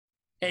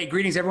Hey,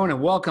 greetings everyone,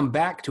 and welcome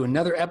back to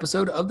another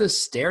episode of the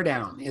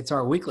StareDown. It's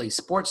our weekly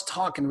sports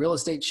talk and real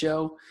estate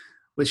show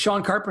with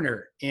Sean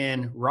Carpenter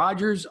in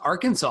Rogers,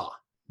 Arkansas,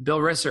 Bill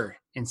Risser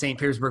in St.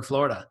 Petersburg,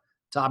 Florida,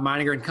 Todd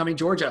Meininger in Cumming,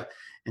 Georgia,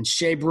 and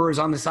Shea Brewer is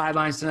on the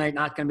sidelines tonight,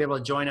 not going to be able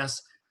to join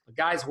us. But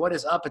guys, what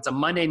is up? It's a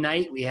Monday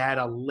night. We had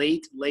a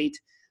late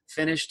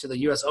finish to the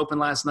U.S. Open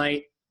last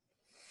night.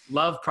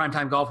 Love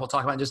primetime golf. We'll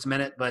talk about it in just a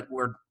minute, but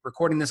we're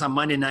recording this on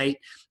Monday night.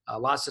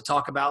 Lots to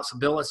talk about. So,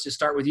 Bill, let's just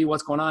start with you.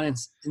 What's going on in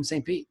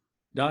St. Pete?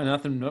 No,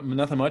 nothing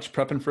much.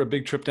 Prepping for a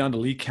big trip down to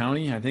Lee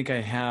County. I think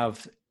I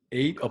have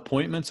 8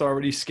 appointments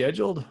already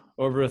scheduled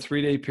over a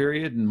 3-day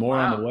period and more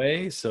on the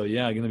way. So,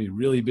 yeah, I'm going to be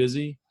really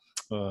busy.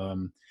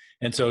 And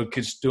so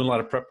just doing a lot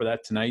of prep for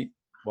that tonight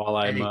while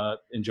I'm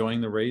enjoying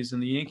the Rays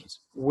and the Yankees.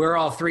 We're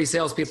all 3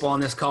 salespeople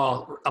on this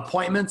call.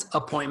 Appointments.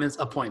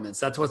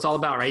 That's what it's all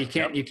about, right? You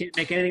can't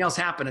make anything else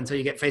happen until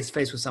you get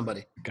face-to-face with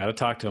somebody. Got to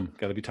talk to them.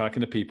 Got to be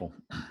talking to people.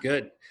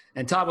 Good.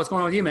 And Todd, what's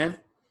going on with you, man?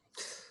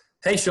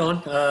 Hey,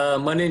 Sean.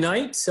 Monday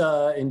night,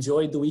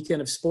 enjoyed the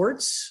weekend of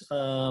sports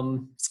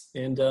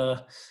and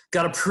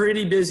got a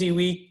pretty busy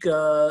week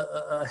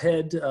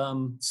ahead.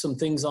 Some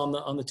things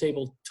on the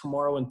table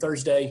tomorrow and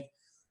Thursday.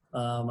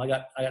 I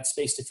got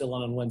space to fill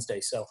on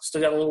Wednesday, so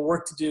still got a little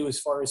work to do as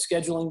far as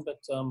scheduling.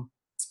 But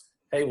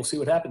hey, we'll see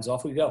what happens.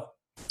 Off we go.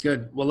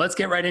 Good. Well, let's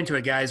get right into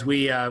it, guys.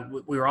 We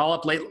were all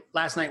up late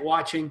last night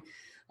watching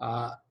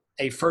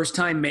a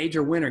first-time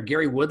major winner.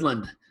 Gary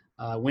Woodland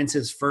wins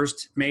his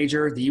first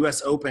major, the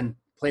U.S. Open,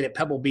 played at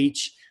Pebble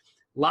Beach.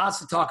 Lots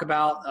to talk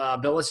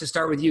about. Bill, let's just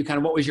start with you. Kind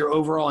of what was your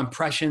overall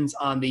impressions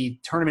on the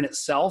tournament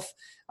itself,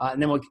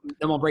 and then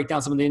we'll break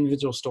down some of the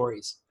individual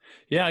stories.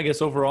 Yeah, I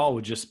guess overall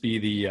would just be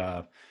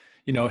the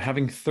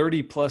having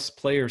 30-plus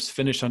players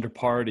finish under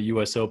par at a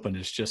U.S. Open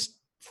is just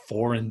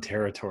foreign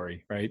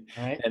territory, right?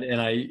 Right.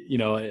 And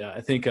I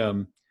think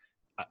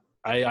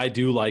I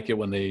do like it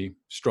when they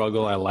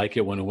struggle. I like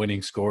it when a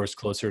winning score is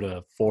closer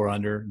to 4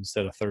 under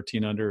instead of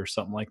 13 under or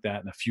something like that,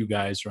 and a few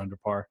guys are under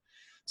par.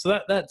 So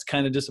that's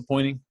kind of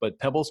disappointing. But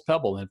Pebble's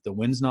Pebble, and if the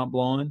wind's not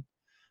blowing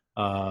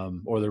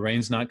or the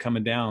rain's not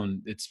coming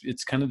down,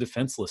 it's kind of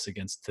defenseless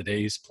against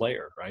today's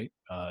player, right?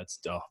 It's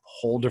a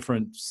whole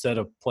different set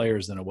of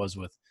players than it was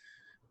with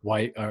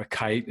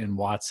Kite and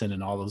Watson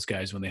and all those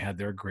guys when they had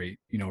their great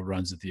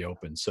runs at the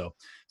Open. So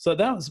that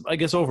was, I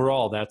guess,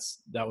 overall that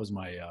was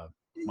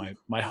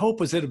my hope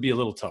was that it'd be a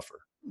little tougher.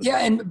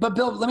 Yeah, but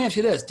Bill, let me ask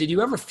you this: did you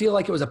ever feel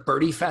like it was a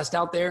birdie fest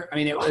out there? I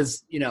mean, it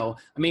was the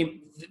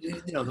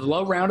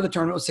low round of the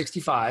tournament was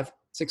 65,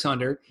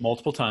 600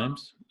 multiple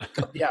times.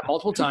 Yeah,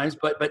 multiple times,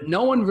 but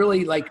no one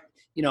really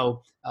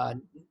no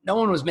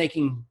one was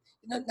making.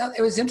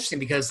 It was interesting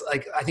because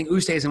I think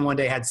Oosthuizen one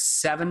day had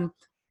 7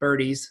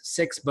 birdies,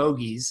 6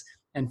 bogeys,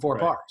 and 4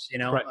 pars.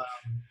 Right.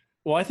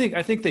 Well, I think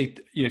they,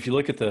 if you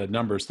look at the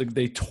numbers,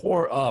 they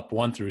tore up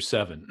 1 through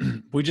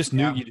 7. We just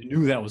knew you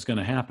knew that was going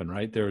to happen,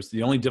 right? There's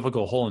the only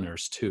difficult hole in there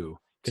is 2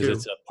 because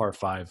it's a par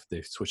 5.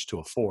 They switched to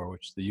a 4,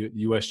 which the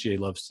USGA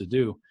loves to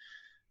do.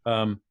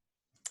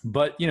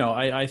 But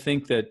I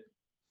think that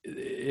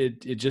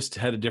it just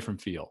had a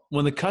different feel.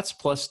 When the cut's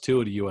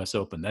 +2 at a U.S.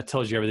 Open, that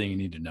tells you everything you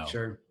need to know.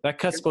 Sure. That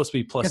cut's supposed to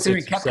be +6.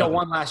 Considering Koepka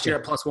won last year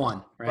at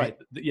 +1, right?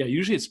 Yeah,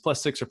 usually it's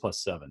 +6 or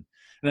 +7.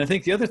 And I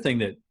think the other thing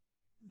that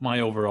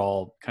my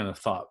overall kind of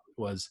thought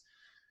was,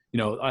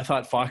 I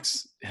thought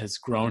Fox has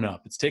grown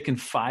up. It's taken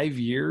 5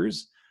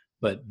 years,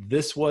 but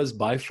this was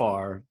by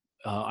far,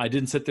 I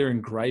didn't sit there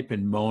and gripe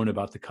and moan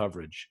about the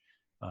coverage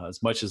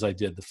as much as I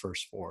did the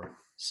first 4.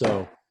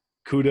 So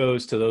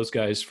kudos to those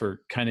guys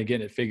for kind of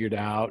getting it figured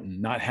out and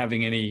not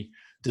having any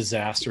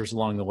disasters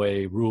along the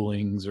way,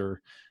 rulings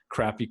or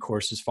crappy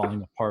courses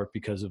falling apart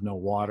because of no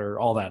water,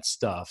 all that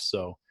stuff.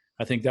 So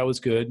I think that was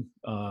good.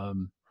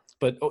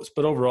 But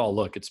overall,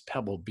 look, it's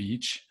Pebble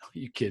Beach. Are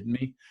you kidding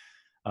me?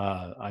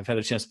 I've had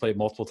a chance to play it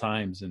multiple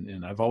times,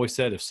 and I've always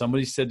said, if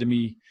somebody said to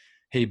me,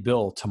 "Hey,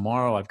 Bill,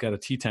 tomorrow I've got a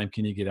tee time.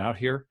 Can you get out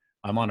here?"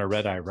 I'm on a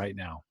red eye right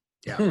now.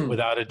 Yeah,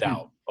 without a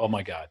doubt. Oh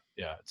my God,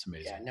 yeah, it's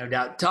amazing. Yeah, no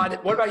doubt. Todd,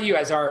 what about you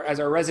as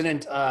our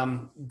resident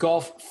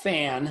golf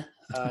fan?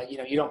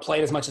 You don't play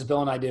it as much as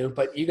Bill and I do,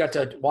 but you got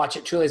to watch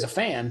it truly as a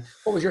fan.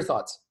 What was your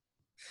thoughts?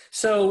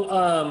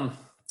 So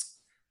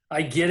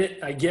I get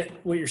it. I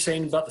get what you're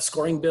saying about the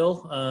scoring,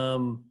 Bill.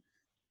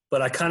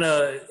 But I kind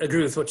of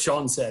agree with what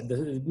Sean said.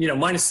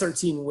 Minus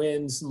 13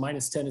 wins,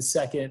 minus 10 is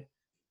second.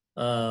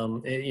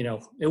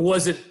 It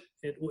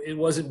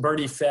wasn't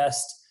birdie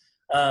fest.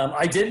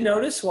 I did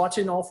notice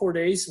watching all 4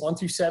 days, 1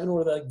 through 7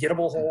 were the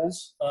gettable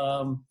holes.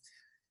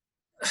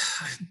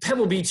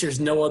 Pebble Beach, there's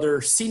no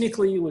other.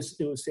 Scenically, it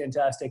was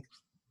fantastic.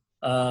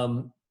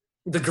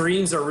 The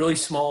greens are really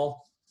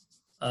small.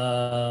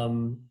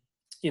 The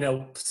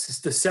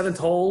 7th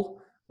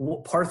hole,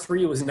 par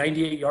 3, it was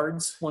 98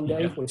 yards one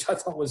day, which I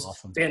thought was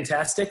awesome.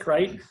 Fantastic,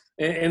 right?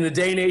 In the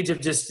day and age of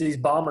just these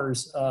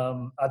bombers, I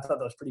thought that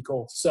was pretty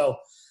cool. So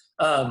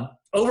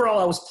overall,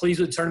 I was pleased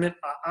with the tournament.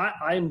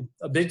 I'm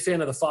a big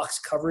fan of the Fox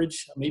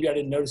coverage. Maybe I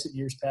didn't notice it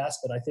years past,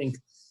 but I think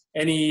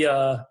any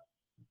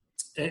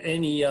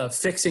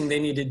fixing they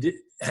needed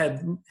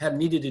have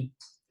needed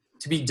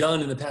to be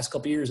done in the past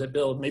couple of years at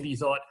Bill, maybe you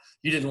thought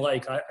you didn't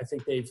like. I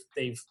think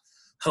they've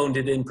honed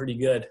it in pretty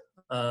good.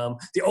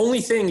 The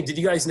only thing, did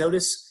you guys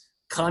notice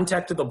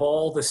contact of the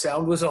ball, the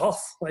sound was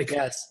off?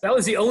 Yes. That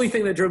was the only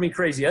thing that drove me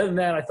crazy. Other than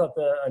that, I thought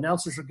the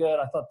announcers were good.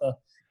 I thought the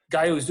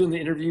guy who was doing the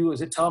interview,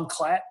 was it Tom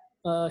Klatt,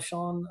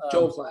 Sean?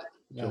 Joel Klatt.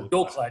 Yeah.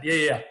 Joel Klatt.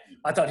 Yeah.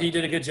 I thought he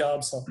did a good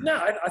job. So no,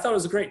 I thought it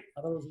was great.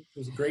 I thought it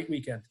was a great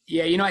weekend.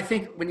 Yeah, I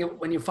think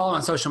when you follow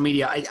on social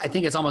media, I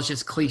think it's almost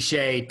just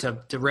cliche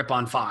to rip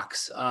on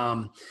Fox.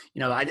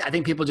 I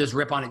think people just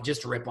rip on it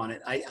just to rip on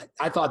it.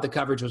 I thought the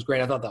coverage was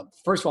great. I thought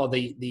first of all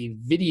the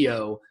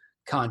video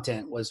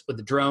content was with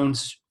the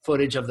drones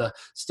footage of the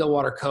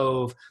Stillwater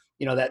Cove.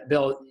 That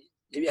Bill,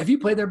 have you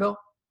played there, Bill?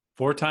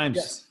 4 times.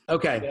 Yes.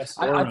 Okay. Yes.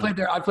 I played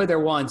there. I played there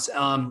once.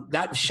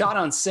 That shot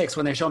on 6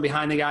 when they're showing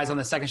behind the guys on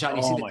the second shot.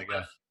 And you see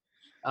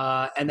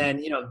God. And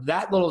then,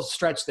 that little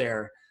stretch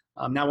there.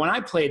 Now, when I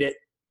played it,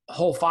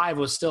 hole 5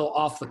 was still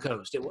off the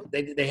coast.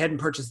 They hadn't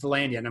purchased the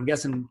land yet. And I'm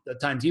guessing the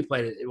times you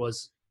played it, it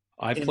was.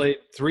 I played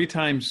 3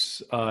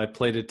 times. I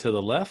played it to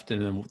the left.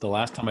 And then the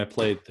last time I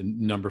played, the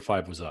number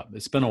 5 was up.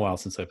 It's been a while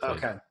since I played.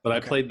 Okay. But I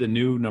played the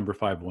new number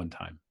 5 one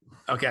time.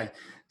 Okay.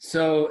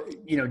 So,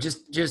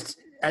 just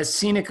as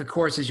scenic a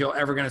course as you're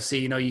ever going to see,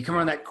 you come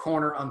around that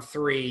corner on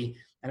 3,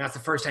 and that's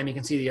the first time you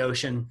can see the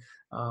ocean.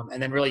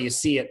 And then really you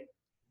see it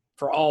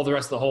for all the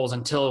rest of the holes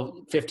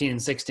until 15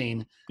 and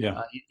 16.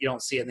 Yeah. You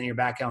don't see it. Then you're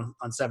back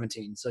on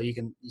 17. So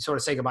you sort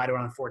of say goodbye to it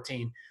on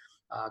 14.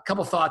 A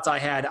couple thoughts I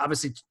had,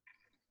 obviously,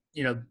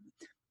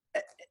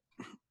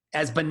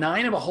 as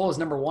benign of a hole as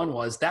number 1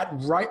 was, that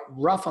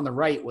rough on the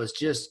right was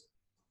just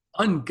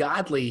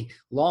ungodly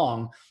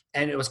long.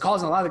 And it was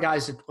causing a lot of the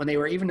guys, when they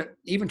were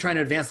even trying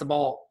to advance the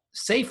ball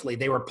safely,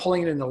 they were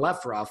pulling it in the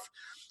left rough,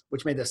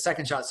 which made the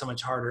second shot so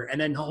much harder. And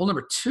then hole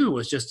number 2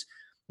 was just,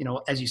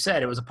 as you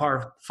said, it was a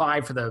par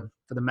 5 for the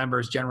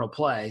members' general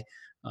play,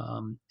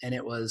 and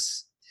that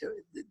was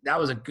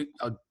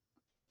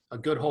a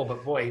good hole.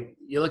 But boy,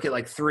 you look at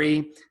like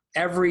 3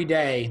 every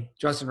day.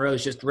 Justin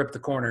Rose just ripped the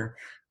corner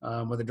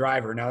with a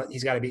driver. Now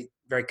he's got to be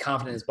very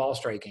confident in his ball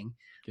striking.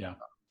 Yeah.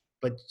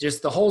 But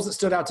just the holes that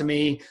stood out to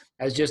me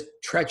as just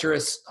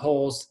treacherous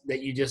holes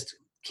that you just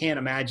can't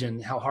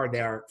imagine how hard they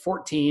are.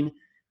 14,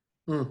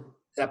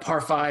 that par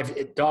 5,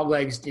 it dog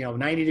legs,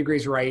 90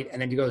 degrees right, and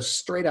then you go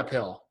straight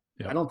uphill.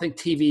 Yeah. I don't think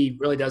TV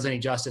really does any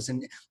justice.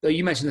 And though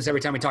you mention this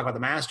every time we talk about the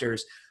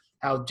Masters,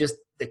 how just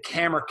the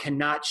camera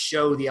cannot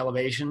show the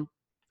elevation.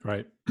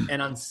 Right.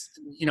 And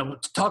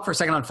to talk for a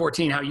second on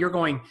 14, how you're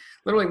going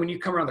literally when you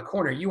come around the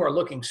corner, you are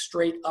looking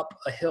straight up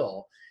a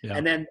hill. Yeah.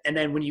 And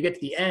then when you get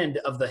to the end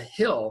of the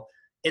hill,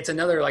 it's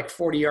another like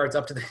 40 yards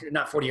up to the,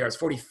 not 40 yards,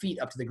 40 feet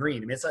up to the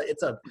green. I mean,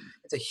 it's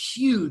a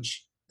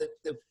huge,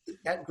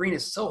 that green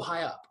is so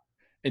high up.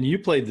 And you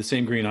played the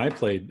same green I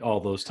played all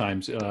those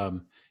times.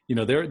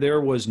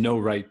 There was no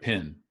right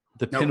pin.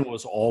 The pin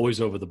was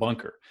always over the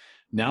bunker.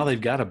 Now they've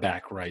got a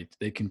back right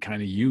they can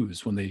kind of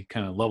use when they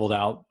kind of leveled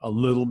out a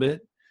little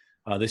bit.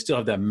 They still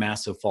have that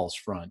massive false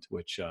front,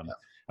 which,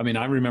 I mean,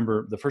 I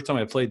remember the first time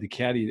I played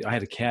I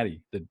had a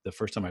caddy the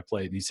first time I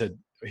played. And he said,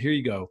 here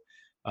you go.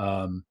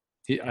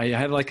 I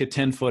had like a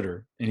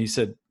 10-footer, and he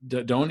said,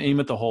 don't aim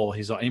at the hole.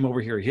 He's aim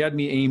over here. He had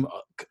me aim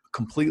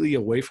completely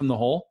away from the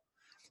hole.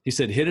 He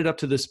said, hit it up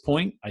to this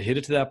point. I hit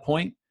it to that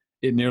point.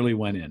 It nearly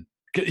went in.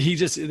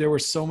 There were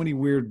so many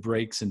weird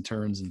breaks and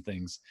turns and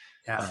things.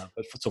 Yeah.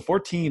 So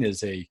 14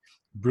 is a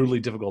brutally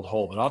difficult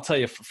hole. But I'll tell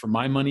you, for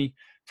my money,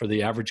 for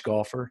the average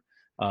golfer,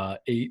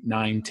 8,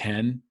 9,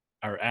 10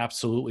 are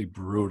absolutely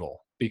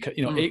brutal because,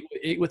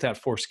 8 with that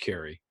forced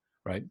carry.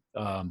 Right.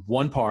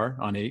 1 par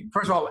on 8.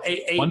 First of all,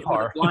 8 1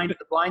 par. The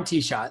blind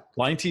tee shot.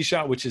 Blind tee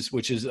shot, which is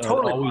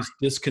totally always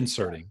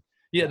disconcerting.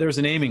 Yeah, there's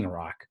an aiming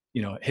rock.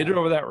 Hit it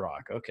over that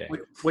rock. Okay.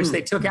 Which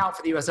they took out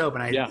for the U.S.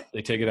 Open.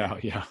 They take it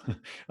out. Yeah.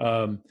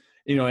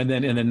 And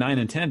then 9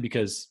 and 10,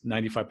 because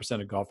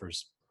 95% of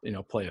golfers,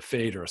 play a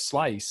fade or a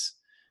slice.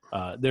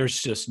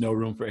 There's just no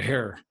room for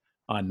error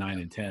on 9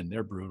 and 10.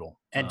 They're brutal.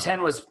 And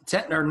 9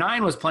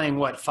 was playing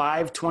what,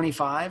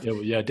 525?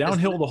 Yeah,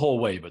 downhill the whole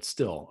way, but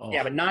still. Oh.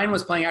 Yeah, but 9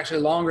 was playing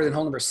actually longer than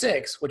hole number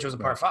 6, which was a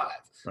par 5.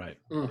 Right.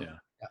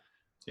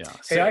 Yeah.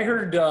 Hey, I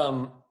heard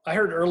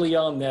early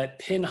on that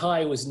pin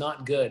high was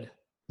not good.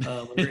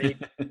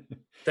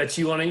 That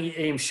you want to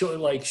aim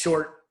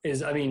short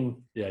is, I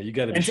mean. Yeah, you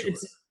got to be short.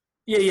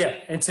 Yeah.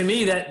 And to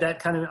me, that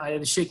kind of, I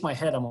had to shake my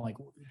head. I'm like,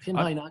 pin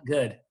high, not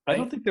good. Right? I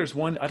don't think there's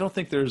one. I don't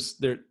think there's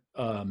there.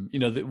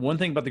 The one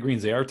thing about the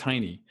greens, they are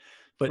tiny,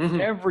 but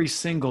every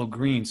single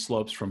green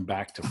slopes from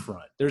back to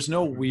front. There's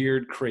no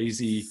weird,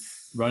 crazy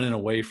running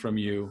away from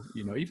you.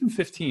 Even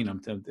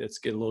 15, it's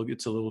a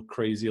little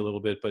crazy a little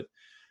bit, but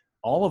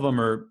all of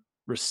them are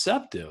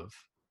receptive,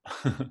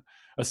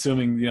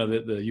 assuming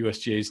that the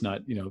USGA is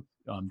not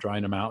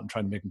drying them out and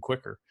trying to make them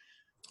quicker.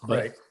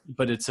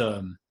 But it's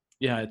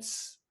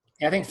it's.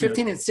 I think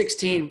 15 and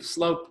 16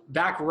 slope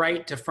back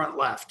right to front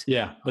left.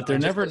 Yeah, but they're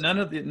never none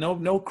of the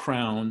no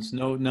crowns,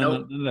 none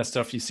of that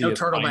stuff you see. No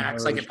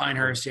turtlebacks like at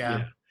Pinehurst.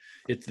 Yeah.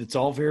 It's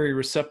all very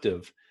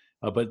receptive,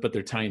 but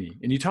they're tiny.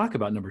 And you talk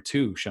about number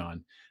 2,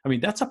 Sean. I mean,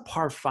 that's a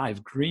par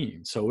 5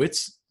 green, so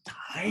it's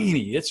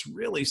tiny. It's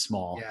really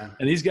small. Yeah.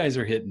 And these guys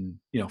are hitting,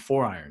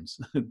 4 irons,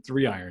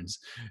 3 irons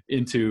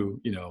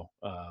into,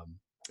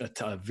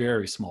 a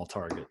very small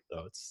target.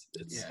 So it's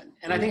yeah.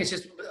 And I think it's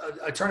just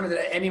a tournament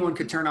that anyone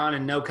could turn on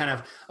and know kind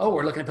of,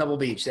 we're looking at Pebble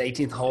Beach, the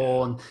 18th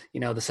hole, and the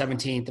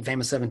 17th, the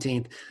famous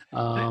 17th.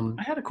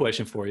 I had a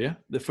question for you.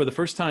 For the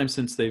first time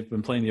since they've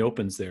been playing the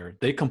Opens there,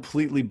 they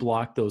completely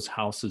blocked those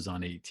houses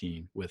on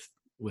 18 with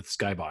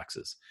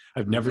skyboxes.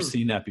 I've never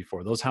seen that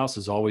before. Those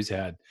houses always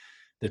had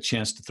the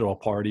chance to throw a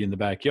party in the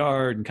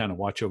backyard and kind of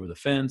watch over the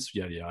fence,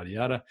 yada, yada,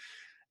 yada.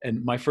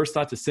 And my first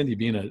thought to Cindy,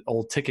 being an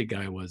old ticket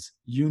guy, was,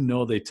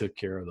 they took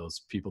care of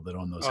those people that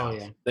own those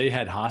houses. Yeah. They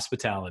had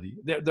hospitality.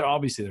 They're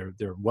obviously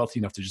they're wealthy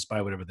enough to just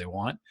buy whatever they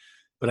want,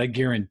 but I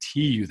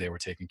guarantee you they were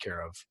taken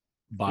care of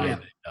by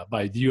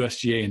the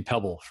USGA and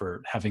Pebble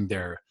for having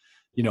their,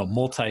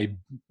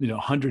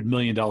 $100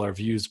 million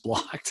views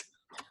blocked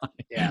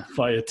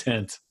by a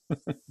tent.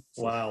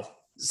 Wow.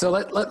 So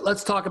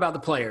let's talk about the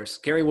players.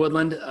 Gary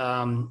Woodland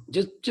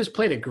just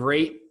played a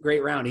great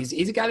round.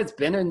 He's a guy that's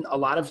been in a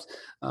lot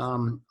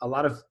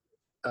of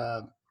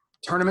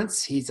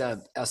tournaments. He's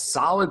a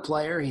solid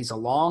player. He's a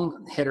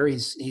long hitter.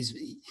 He's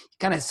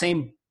kind of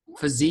same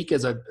physique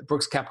as a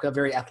Brooks Koepka,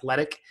 very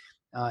athletic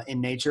in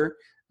nature.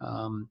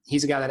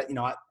 He's a guy that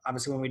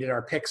obviously when we did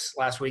our picks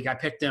last week, I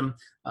picked him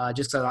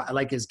just because I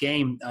like his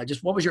game.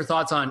 Just what was your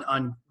thoughts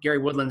on Gary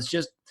Woodland's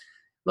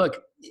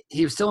Look,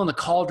 he was still in the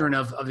cauldron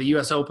of the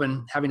U.S.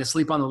 Open, having to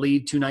sleep on the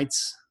lead 2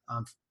 nights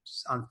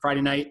on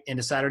Friday night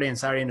into Saturday and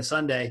Saturday into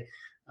Sunday.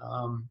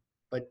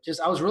 But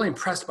I was really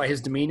impressed by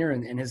his demeanor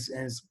and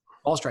his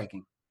ball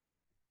striking.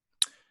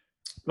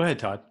 Go ahead,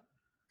 Todd.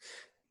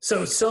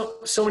 So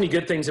many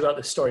good things about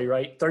this story,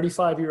 right?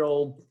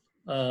 35-year-old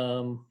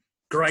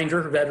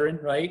grinder veteran,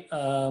 right?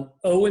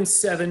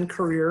 0-7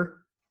 career,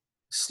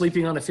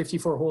 sleeping on a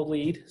 54-hole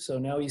lead. So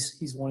now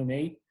he's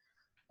 1-8.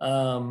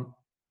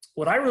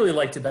 What I really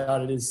liked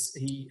about it is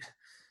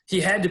he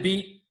had to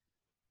beat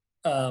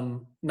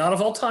not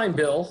of all time,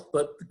 Bill,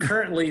 but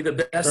currently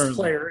the best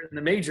player in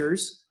the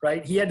majors,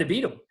 right? He had to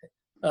beat him.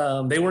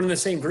 They weren't in the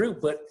same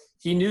group, but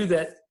he knew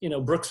that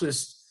Brooks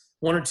was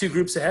 1 or 2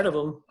 groups ahead of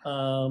him,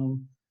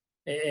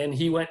 and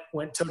he went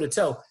toe to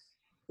toe.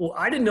 Well,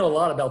 I didn't know a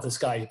lot about this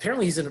guy.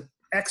 Apparently, he's an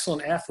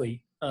excellent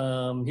athlete.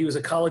 He was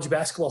a college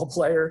basketball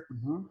player.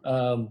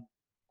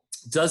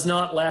 Does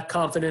not lack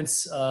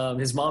confidence.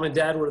 His mom and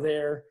dad were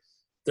there.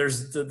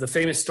 There's the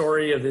famous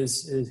story of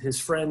his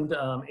friend,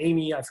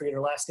 Amy, I forget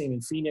her last name,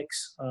 in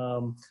Phoenix.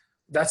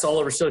 That's all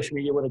over social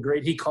media.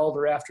 He called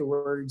her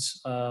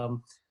afterwards.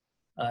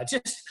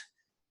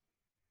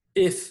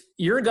 If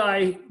your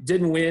guy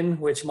didn't win,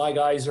 which my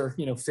guys are,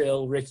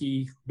 Phil,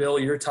 Ricky, Bill,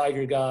 you're a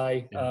Tiger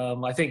guy. Yeah.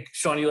 I think,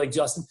 Sean, you like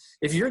Justin.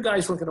 If your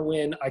guys weren't going to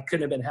win, I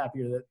couldn't have been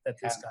happier that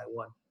this guy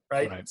won.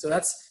 Right. So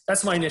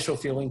that's my initial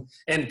feeling.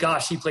 And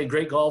gosh, he played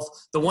great golf.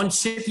 The one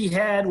chip he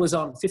had was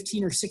on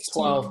 15 or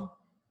 16.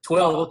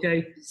 12,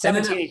 okay.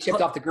 17, he chipped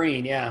off the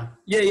green, yeah.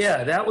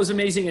 Yeah, that was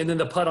amazing. And then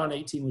the putt on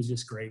 18 was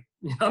just great.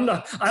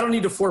 I don't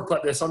need to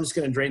 4-putt this. I'm just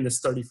going to drain this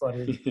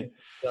 30-footer.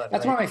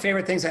 That's one of my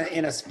favorite things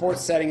in a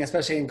sports setting,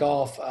 especially in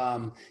golf.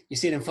 You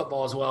see it in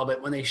football as well,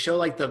 but when they show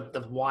like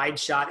the wide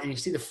shot and you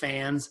see the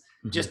fans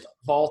just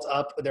vault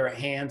up with their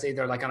hands,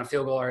 either like on a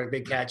field goal or a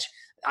big catch.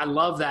 I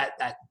love that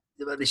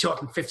they show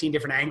up in 15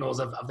 different angles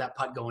of that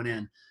putt going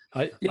in.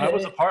 I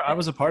was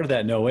a part of that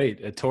in 2008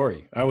 at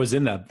Torrey. I was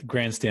in that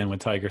grandstand when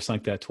Tiger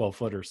sunk that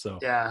 12-footer. So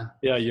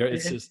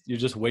you're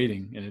just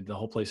waiting, and the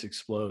whole place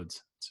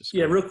explodes. It's just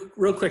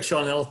real quick,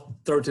 Sean. I'll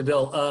throw it to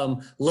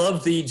Bill.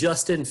 Love the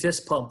Justin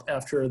fist pump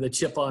after the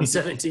chip on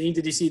 17.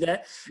 Did you see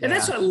that? And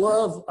that's what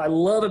I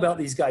love about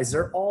these guys.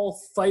 They're all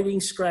fighting,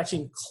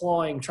 scratching,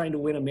 clawing, trying to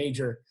win a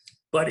major.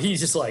 But he's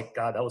just like,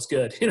 God, that was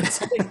good.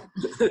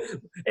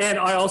 And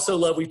I also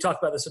love, we've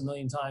talked about this a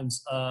million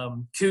times,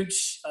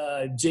 Cooch,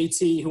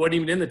 JT, who wasn't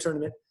even in the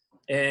tournament,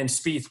 and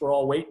Spieth were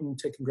all waiting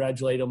to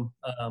congratulate him.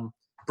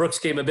 Brooks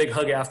gave him a big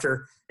hug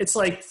after. It's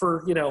like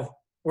we're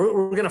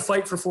going to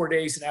fight for 4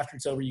 days, and after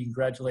it's over, you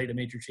congratulate a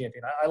major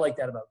champion. I like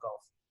that about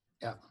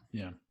golf.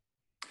 Yeah.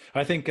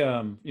 I think,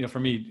 for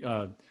me,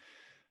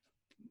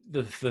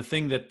 the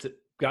thing that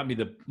got me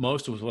the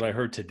most was what I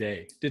heard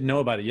today. Didn't know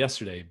about it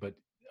yesterday, but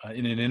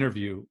in an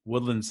interview,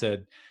 Woodland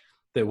said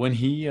that when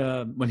he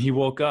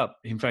woke up,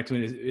 in fact,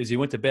 as he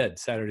went to bed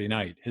Saturday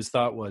night, his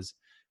thought was,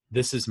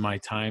 this is my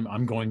time.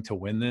 I'm going to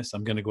win this.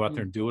 I'm going to go out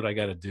there and do what I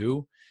got to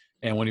do.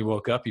 And when he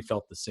woke up, he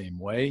felt the same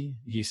way.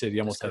 He said he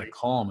almost had a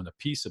calm and a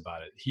peace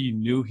about it. He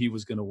knew he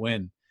was going to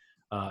win.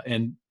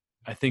 And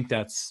I think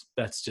that's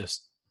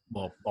just,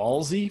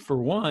 ballsy for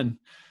one,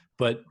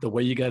 but the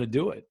way you got to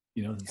do it,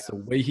 it's the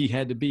way he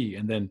had to be.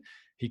 And then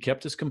he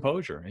kept his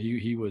composure.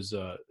 He was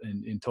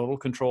in total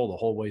control the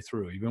whole way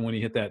through, even when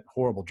he hit that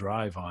horrible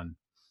drive on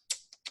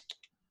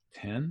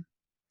 10,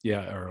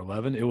 or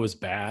 11. It was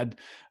bad.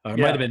 It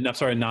might have been,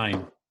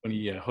 9 when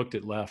he hooked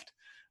it left.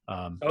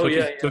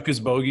 Took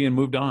his bogey and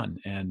moved on,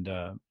 and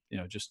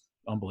just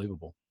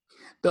unbelievable.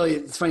 Billy,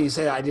 it's funny you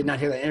say that. I did not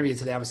hear that interview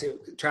today. Obviously,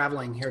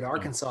 traveling here to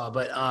Arkansas,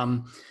 but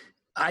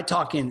I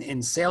talk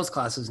in sales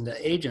classes and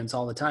to agents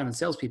all the time and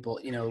salespeople,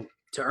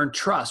 to earn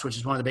trust, which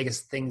is one of the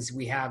biggest things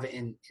we have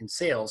in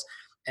sales.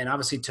 And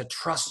obviously to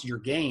trust your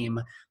game,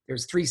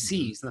 there's 3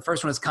 C's. And the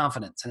first one is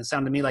confidence. And it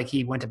sounded to me like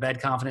he went to bed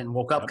confident and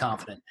woke up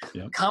confident.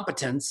 Yep.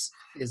 Competence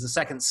is the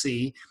second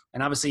C.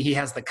 And obviously he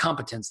has the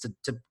competence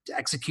to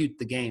execute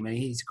the game. And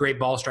he's a great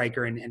ball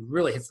striker and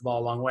really hits the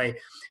ball a long way.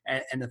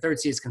 And the third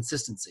C is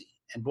consistency.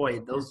 And boy,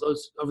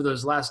 those over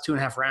those last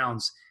 2.5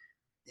 rounds,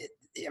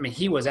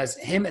 he was, as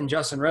him and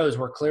Justin Rose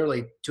were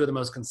clearly 2 of the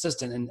most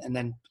consistent, and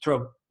then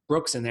throw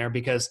Brooks in there,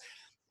 because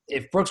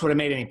if Brooks would have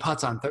made any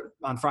putts on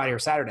Friday or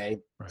Saturday,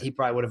 right, he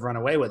probably would have run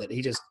away with it.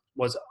 He just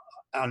was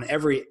on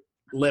every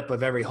lip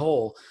of every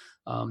hole.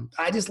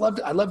 I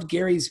loved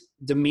Gary's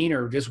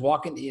demeanor, just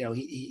walking.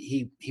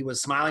 He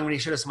was smiling when he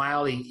should have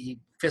smiled. He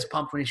fist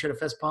pumped when he should have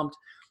fist pumped,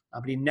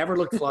 but he never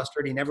looked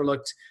flustered. He never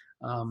looked,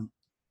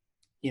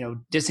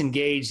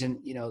 disengaged. And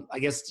I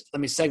guess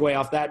let me segue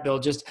off that, Bill.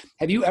 Just,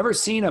 have you ever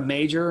seen a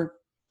major?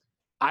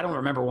 I don't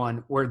remember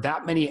one where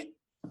that many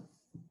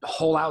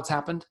hole outs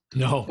happened.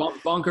 No.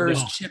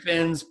 Bunkers,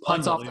 chip-ins,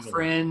 putts off the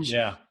fringe.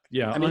 Yeah.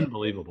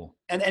 Unbelievable.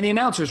 And the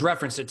announcers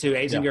referenced it too,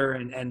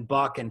 Meininger and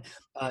Buck. And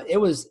it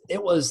was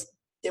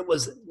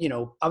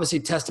obviously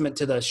testament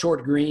to the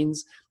short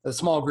greens, the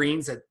small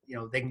greens that,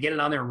 they can get it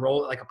on there and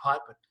roll it like a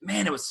putt. But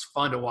man, it was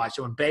fun to watch.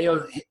 So when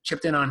Bayo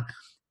chipped in on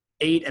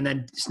 8 and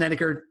then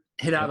Snedeker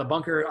hit out of the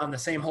bunker on the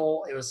same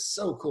hole, it was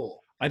so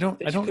cool. I don't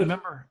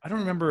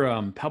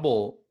remember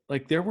Pebble.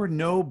 Like, there were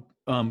no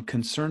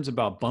concerns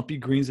about bumpy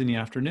greens in the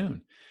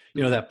afternoon.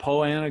 That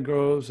poana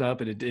grows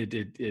up and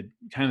it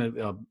kind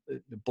of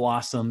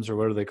blossoms, or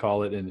whatever they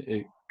call it, and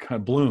it kind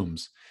of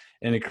blooms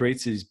and it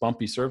creates these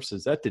bumpy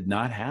surfaces. That did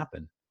not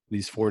happen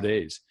these 4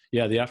 days.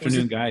 Yeah, the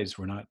afternoon guys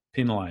were not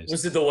penalized.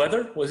 Was it the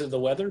weather?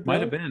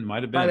 Might have been.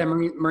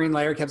 Marine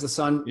layer keeps the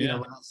sun. When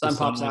the sun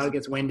pops out, it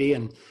gets windy,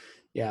 and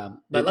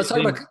But let's talk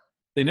about.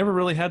 They never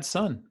really had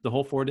sun the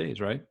whole 4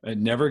 days, right? It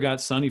never got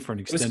sunny for an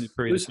extended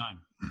period of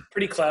time.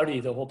 Pretty cloudy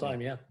the whole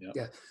time, yeah.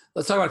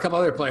 Let's talk about a couple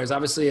other players.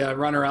 Obviously,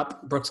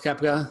 runner-up, Brooks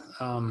Koepka.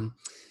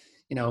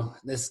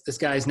 This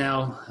guy's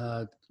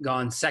now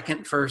gone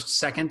second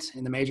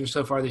in the major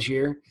so far this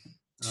year.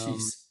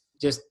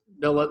 Just,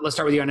 Bill, let's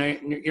start with you. I know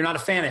you're not a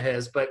fan of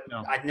his, but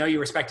no. I know you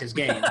respect his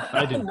game.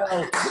 I do.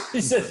 No. He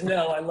says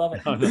no. I love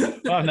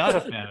it. No, I'm not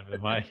a fan of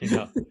him.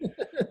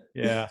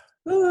 Yeah.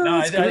 No,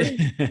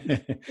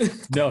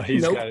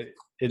 he's got it.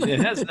 It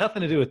has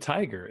nothing to do with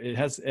Tiger. It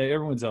has,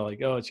 everyone's all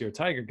like, "Oh, it's your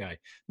Tiger guy."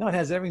 No, it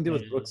has everything to do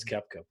with Brooks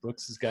Koepka.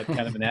 Brooks has got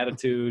kind of an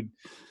attitude.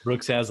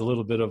 Brooks has a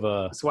little bit of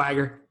a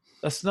swagger.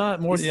 That's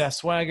not more.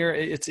 Swagger.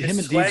 It's him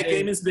and swag DJ.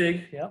 Game is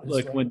big. Yeah.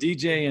 Look, when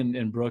DJ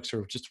and Brooks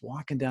are just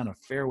walking down a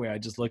fairway, I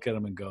just look at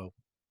them and go,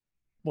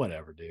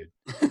 "Whatever, dude."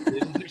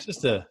 There's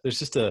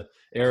just a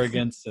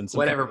arrogance and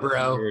whatever,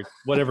 bro.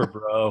 Whatever,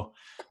 bro.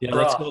 Yeah,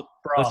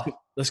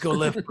 let's go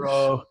lift,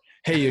 bro.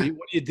 Hey, what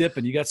are you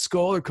dipping? You got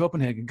Skull or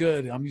Copenhagen?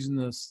 Good. I'm using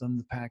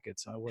the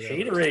packets. Whatever.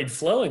 Haterade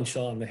flowing,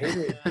 Sean. The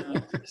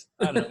Haterade.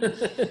 I don't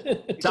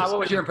know. Todd, what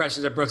was your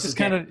impressions of Brooks'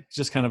 game?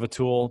 Just kind of a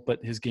tool,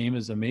 but his game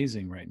is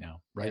amazing right now.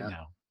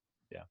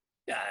 Yeah.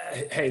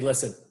 Hey,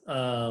 listen.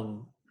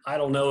 I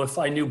don't know if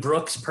I knew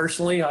Brooks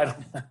personally. I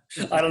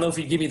don't know if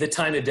he'd give me the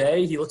time of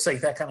day. He looks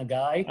like that kind of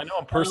guy. I know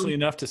him personally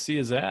enough to see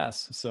his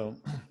ass. So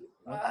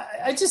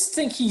I just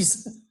think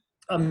he's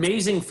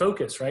amazing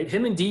focus, right?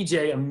 Him and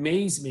DJ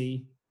amaze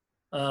me.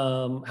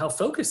 How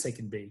focused they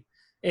can be.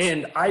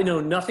 And I know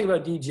nothing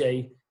about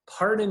DJ.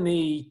 Part of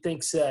me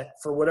thinks that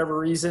for whatever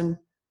reason,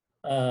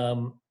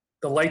 the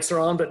lights are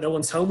on, but no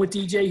one's home with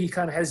DJ. He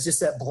kind of has just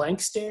that blank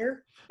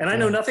stare. And I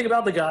know nothing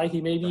about the guy.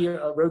 He may be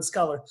a Rhodes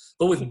Scholar.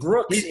 But with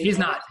Brooks... He's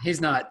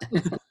not.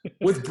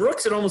 With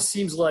Brooks, it almost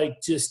seems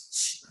like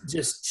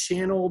just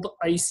channeled,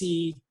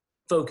 icy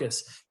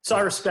focus. So I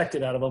respect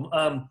it out of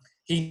him.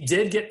 He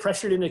did get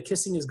pressured into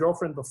kissing his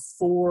girlfriend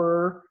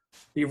before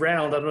the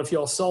round. I don't know if you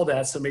all saw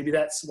that, so maybe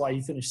that's why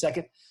he finished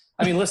second.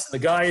 I mean, listen, the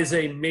guy is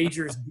a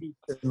majors beast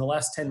in the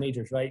last 10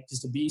 majors, right?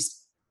 Just a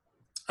beast.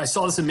 I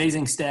saw this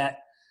amazing stat.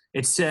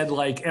 It said,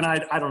 and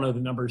I don't know the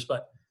numbers,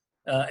 but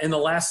in the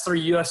last 3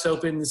 U.S.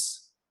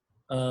 Opens,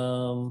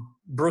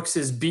 Brooks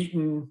has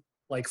beaten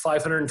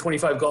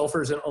 525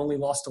 golfers and only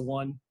lost to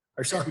 1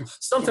 or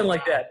something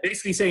like that.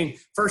 Basically saying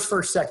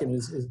first, second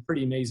is a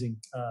pretty amazing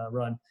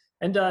run.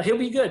 And he'll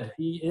be good.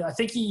 I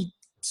think he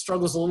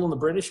struggles a little in the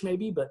British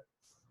maybe, but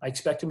I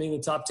expect him in the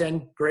top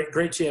 10.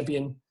 Great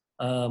champion.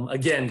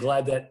 Again,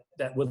 glad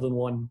that Woodland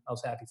won. I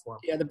was happy for him.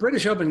 Yeah, the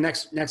British Open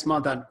next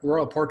month on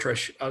Royal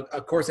Portrush,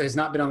 a course that has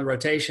not been on the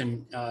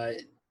rotation.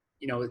 It's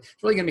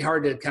really going to be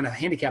hard to kind of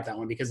handicap that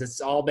one because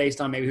it's all based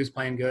on maybe who's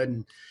playing good.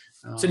 And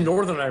it's in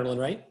Northern Ireland,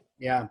 right?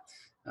 Yeah.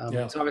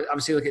 So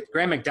obviously, look at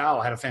Graham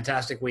McDowell had a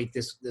fantastic week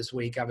this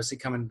week. Obviously,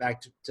 coming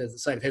back to the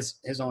site of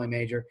his only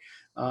major.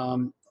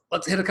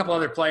 Let's hit a couple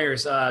other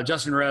players.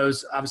 Justin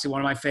Rose, obviously one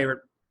of my favorite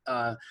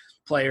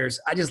players.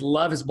 I just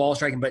love his ball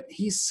striking, but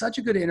he's such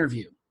a good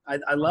interview.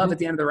 I love at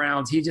the end of the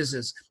rounds, he just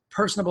is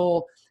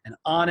personable and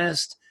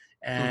honest.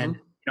 And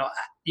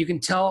you can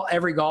tell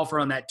every golfer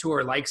on that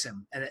tour likes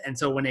him, and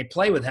so when they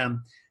play with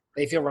him,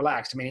 they feel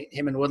relaxed. I mean,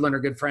 him and Woodland are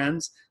good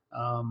friends.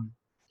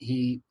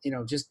 He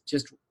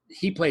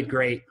played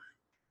great.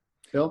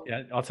 Bill?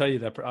 Yeah, I'll tell you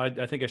that.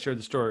 I think I shared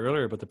the story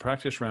earlier, but the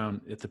practice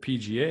round at the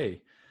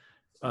PGA,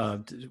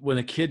 when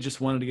a kid just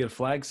wanted to get a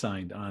flag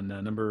signed on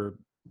number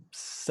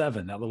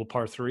 7, that little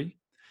par 3,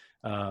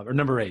 or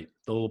number 8,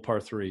 the little par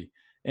 3.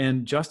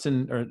 And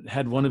Justin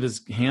had one of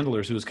his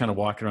handlers who was kind of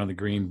walking around the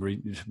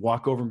green, just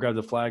walk over and grab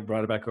the flag,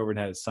 brought it back over and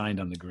had it signed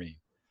on the green.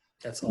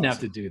 That's awesome. You don't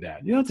have to do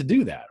that. You don't have to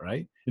do that,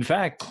 right? In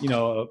fact, he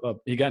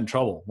got in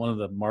trouble. One of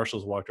the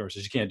marshals walked over and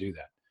says, "You can't do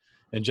that."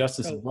 And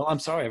Justin said, "Well, I'm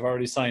sorry, I've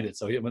already signed it."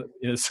 So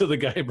so the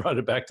guy brought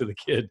it back to the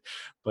kid.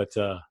 But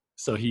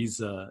so he's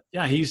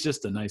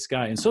just a nice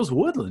guy, and so is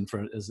Woodland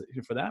for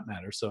that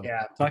matter. So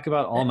talk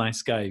about all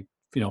nice guy,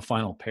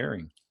 final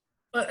pairing.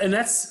 And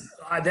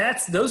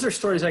those are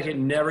stories I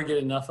can never get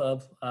enough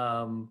of.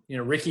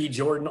 Ricky,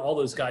 Jordan, all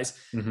those guys.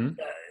 Mm-hmm.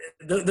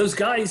 Those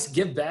guys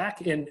give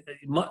back in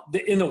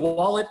the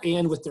wallet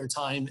and with their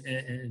time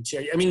and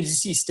charity. I mean, did you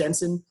see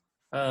Stenson?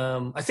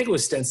 I think it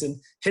was Stenson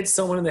hit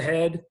someone in the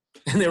head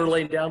and they were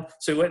laying down,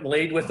 so he went and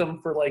laid with them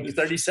for like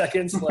 30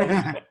 seconds.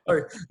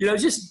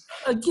 Just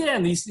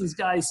again, these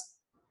guys.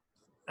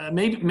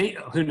 Maybe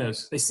who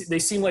knows? They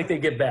seem like they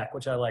give back,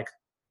 which I like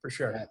for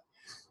sure. Yeah.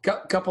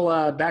 Couple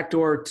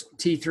backdoor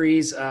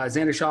T3s,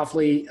 Xander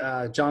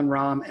Schauffele, John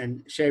Rahm,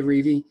 and Shea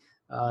Reevy,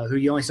 who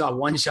you only saw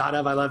one shot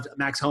of. I loved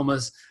Max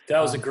Homa's.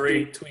 That was a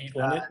great tweet,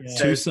 wasn't it? Yeah.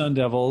 Two Sun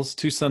Devils,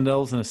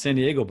 and a San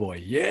Diego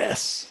boy.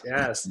 Yes.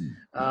 Yes.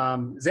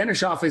 Xander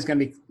Schauffele's going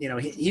to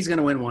be, he's going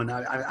to win one.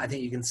 I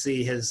think you can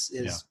see his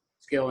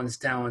skill and his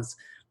talents.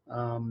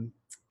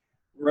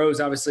 Rose,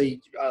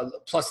 obviously,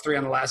 +3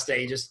 on the last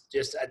day.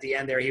 Just at the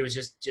end there, he was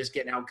just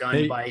getting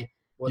outgunned by –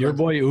 your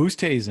boy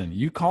Oosthuizen,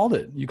 you called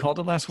it. You called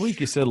it last week.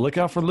 You said, "Look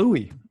out for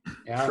Louis."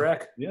 Yeah,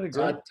 correct. Yeah,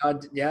 exactly.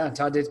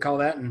 Todd did call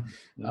that, and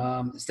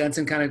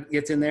Stenson kind of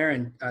gets in there,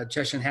 and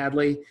Cheshin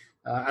Hadley.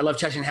 I love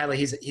Cheshin Hadley.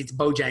 He's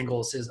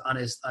Bojangles on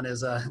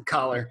his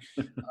collar.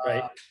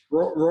 Right.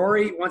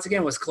 Rory once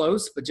again was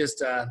close, but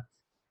just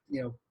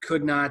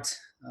could not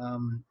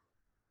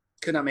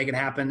make it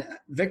happen.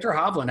 Victor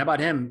Hovland, how about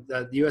him?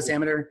 The U.S.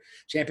 Amateur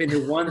champion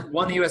who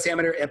won the U.S.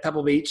 Amateur at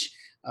Pebble Beach,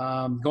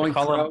 going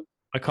pro.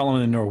 I call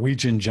him the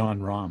Norwegian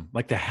John Rahm,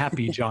 like the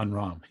happy John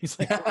Rahm. He's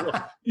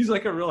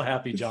like a real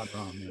happy John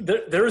Rahm. Yeah.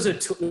 There was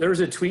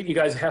a tweet. You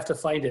guys have to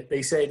find it.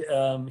 They said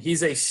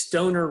he's a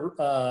stoner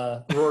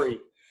Rory.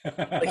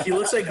 Like he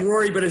looks like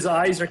Rory, but his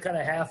eyes are kind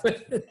of half.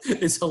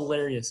 It's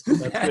hilarious.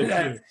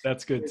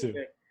 That's good too.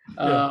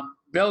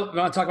 Bill, you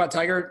want to talk about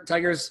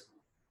Tiger's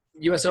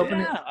U.S.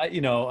 Open?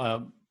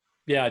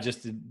 Yeah,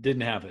 just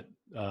didn't have it.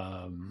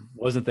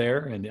 Wasn't there,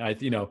 and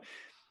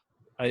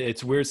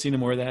it's weird seeing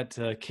him wear that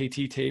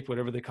KT tape,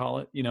 whatever they call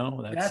it.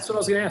 That's what I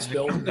was going to ask,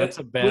 Bill. That's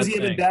a bad. Was he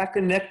having back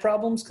and neck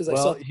problems?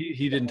 Because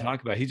he didn't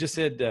talk about it. He just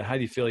said, "How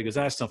do you feel?" He goes,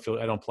 "I just don't feel.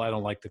 I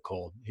don't like the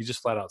cold." He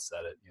just flat out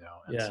said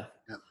it.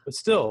 But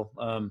still,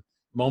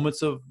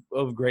 moments of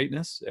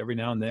greatness every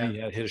now and then. He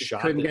had hit a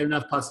shot. Couldn't get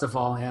enough putts to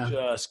fall. Yeah,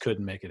 just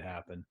couldn't make it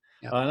happen.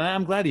 And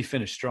I'm glad he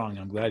finished strong.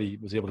 I'm glad he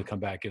was able to come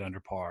back, get under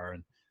par,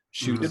 and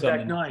shoot. Good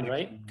back 9,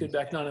 right? Good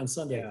back 9 on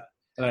Sunday. Yeah.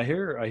 And I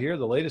hear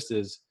the latest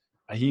is.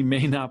 He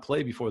may not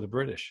play before the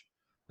British.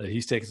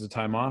 He's taking some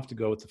time off to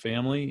go with the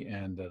family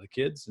and the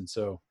kids, and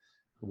so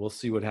we'll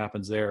see what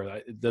happens there.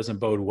 It doesn't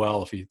bode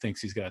well if he thinks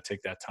he's got to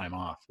take that time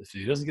off. If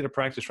he doesn't get a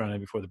practice run in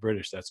before the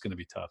British, that's going to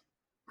be tough.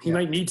 He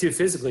might need to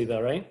physically,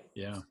 though, right?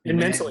 Yeah, and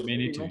mentally. He may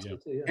need to. Too,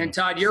 yeah. And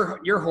Todd,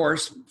 your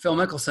horse, Phil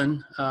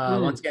Mickelson,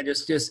 once again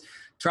just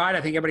tried. I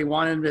think everybody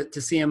wanted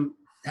to see him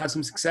have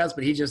some success,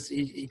 but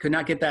he could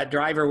not get that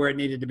driver where it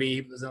needed to be.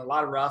 It was in a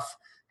lot of rough.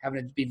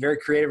 Having to be very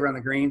creative around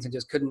the greens and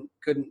just couldn't.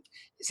 It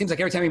seems like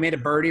every time he made a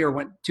birdie or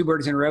went 2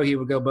 birdies in a row, he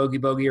would go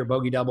bogey or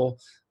bogey double,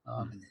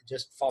 and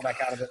just fall back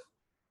out of it.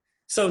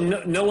 So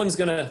no one's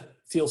gonna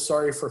feel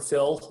sorry for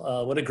Phil.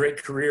 What a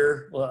great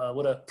career!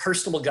 What a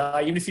personable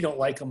guy. Even if you don't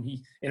like him,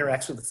 he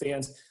interacts with the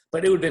fans.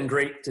 But it would have been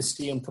great to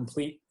see him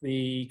complete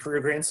the career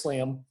Grand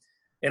Slam.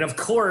 And of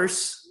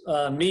course,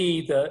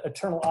 me, the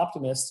eternal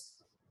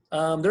optimist,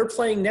 they're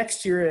playing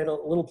next year at a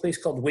little place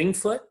called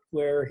Wingfoot,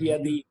 where he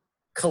had the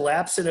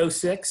collapse in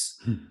 2006.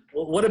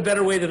 Well, what a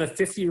better way than a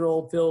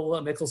 50-year-old Phil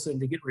Mickelson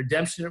to get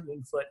redemption at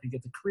Wingfoot and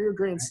get the career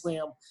Grand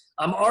Slam.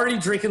 I'm already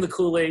drinking the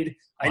Kool-Aid.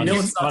 I know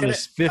it's not going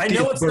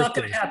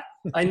to happen.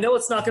 I know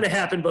it's not going to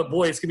happen, but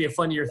boy, it's going to be a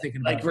fun year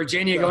thinking about it. Like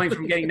Virginia going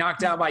from getting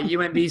knocked out by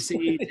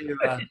UMBC to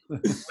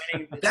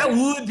winning. That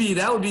would be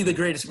the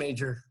greatest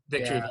major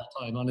victory of all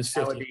time on his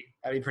 50.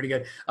 That'd be pretty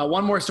good.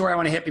 One more story I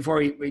want to hit before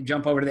we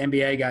jump over to the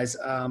NBA, guys.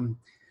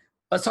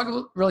 Let's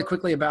talk really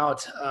quickly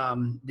about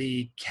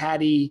the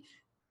caddy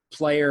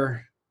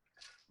player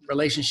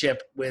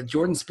relationship with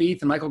Jordan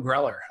Spieth and Michael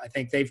Greller. I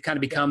think they've kind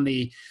of become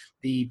the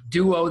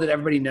duo that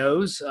everybody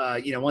knows.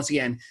 Once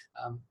again,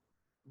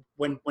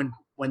 when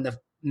the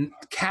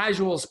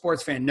casual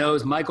sports fan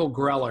knows Michael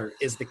Greller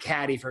is the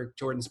caddy for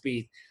Jordan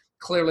Spieth,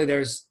 clearly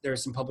there's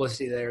some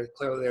publicity there.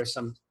 Clearly there's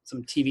some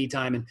some TV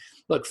time. And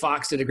look,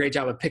 Fox did a great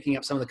job of picking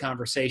up some of the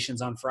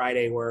conversations on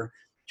Friday where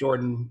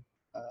Jordan,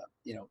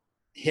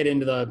 hit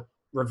into the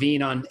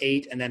ravine on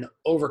 8 and then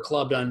over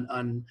clubbed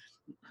on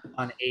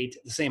 8,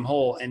 the same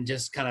hole, and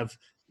just kind of,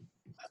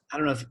 I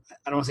don't want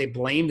to say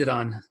blamed it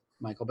on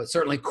Michael, but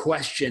certainly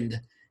questioned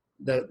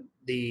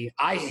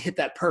I hit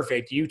that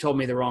perfect. You told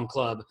me the wrong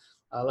club.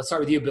 Let's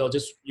start with you, Bill.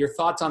 Just your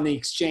thoughts on the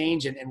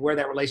exchange and where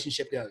that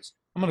relationship goes.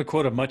 I'm going to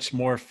quote a much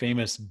more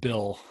famous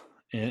Bill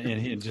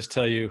and just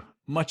tell you,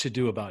 much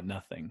ado about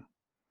nothing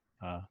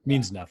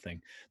means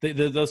nothing.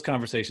 Those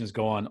conversations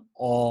go on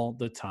all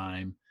the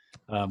time.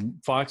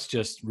 Fox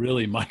just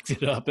really mic'd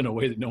it up in a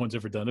way that no one's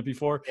ever done it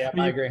before. Yeah,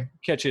 I agree.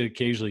 Catch it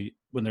occasionally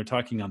when they're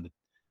talking on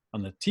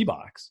the tee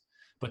box,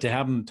 but to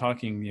have them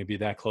talking, be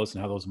that close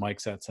and have those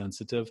mics that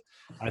sensitive,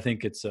 I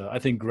think I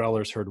think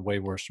Greller's heard way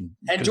worse from.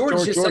 And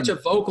George's just such a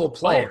vocal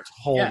player.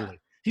 Oh, totally. Yeah.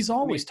 He's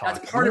always talking.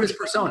 That's part of his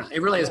persona. It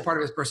really is part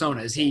of his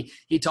persona. Is he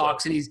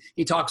talks and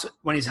he talks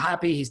when he's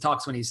happy. He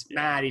talks when he's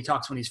mad. He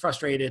talks when he's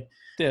frustrated.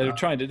 Yeah,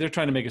 they're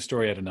trying to make a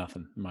story out of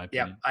nothing, in my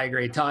opinion. Yeah, I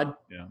agree. Todd.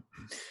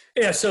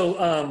 Yeah.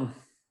 So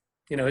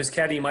his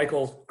caddy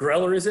Michael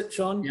Greller, is it,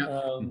 Sean?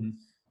 Yeah.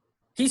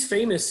 He's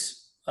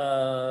famous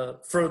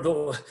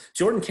for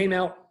Jordan came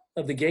out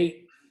of the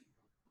gate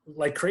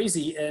like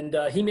crazy, and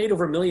he made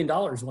over $1 million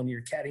one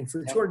year caddying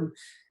for Jordan,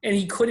 and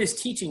he quit his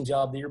teaching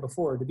job the year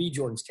before to be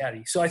Jordan's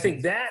caddy. So I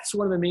think that's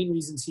one of the main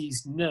reasons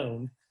he's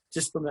known,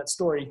 just from that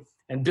story.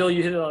 And Bill,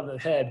 you hit it on the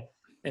head,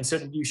 and so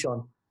did you,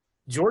 Sean.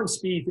 Jordan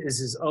Spieth is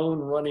his own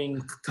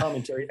running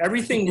commentary.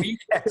 Everything we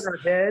have in our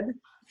head,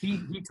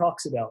 he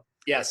talks about.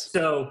 Yes.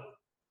 So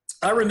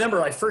I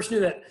remember I first knew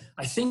that,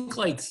 I think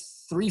like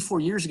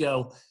 3-4 years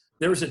ago,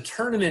 there was a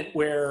tournament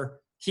where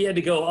he had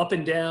to go up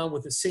and down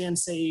with a sand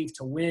save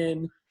to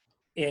win,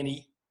 and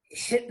he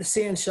hit the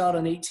sand shot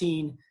on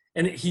 18,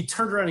 and he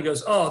turned around and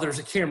goes, "Oh, there's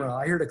a camera.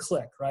 I heard a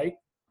click," right?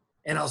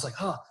 And I was like,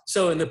 "Huh."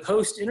 So in the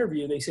post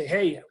interview, they say,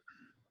 "Hey,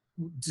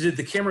 did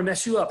the camera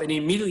mess you up?" And he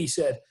immediately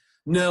said,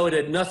 "No, it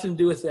had nothing to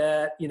do with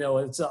that.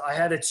 I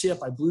had a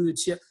chip. I blew the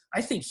chip."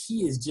 I think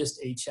he is just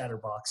a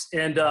chatterbox.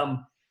 And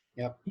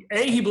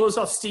he blows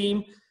off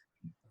steam.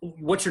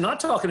 What you're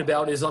not talking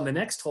about is on the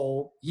next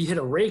hole, he hit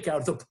a rake out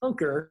of the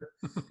bunker.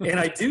 And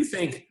I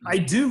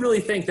do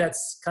really think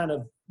that's kind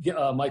of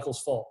Michael's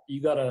fault.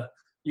 You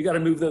gotta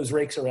move those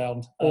rakes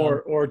around.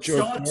 Or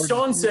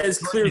Sean says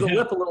clear the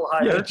lip a little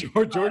higher.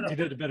 Yeah, Jordan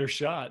did a better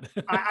shot.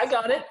 I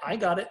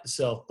got it.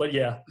 So, but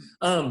yeah.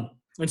 And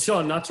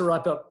Sean, not to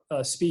wrap up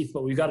Spieth,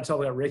 but we've got to talk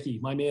about Ricky.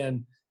 My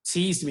man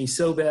teased me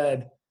so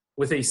bad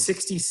with a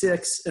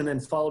 66 and then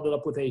followed it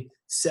up with a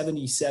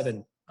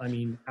 77. I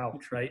mean,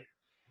 ouch, right?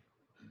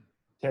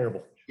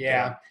 Terrible.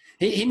 Yeah.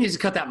 He needs to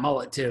cut that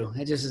mullet too.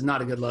 It just is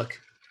not a good look.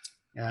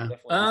 Yeah.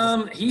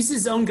 He's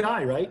his own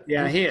guy, right?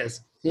 Yeah, he is.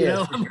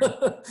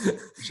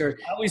 Sure.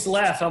 I always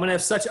laugh. I'm going to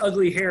have such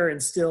ugly hair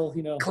and still,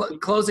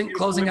 closing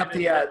up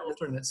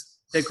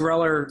the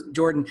Greller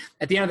Jordan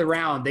at the end of the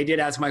round. They did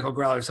ask Michael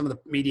Greller. Some of the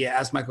media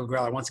asked Michael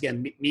Greller, once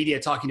again, media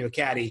talking to a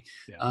caddy.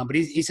 Yeah. But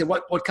he said,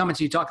 "What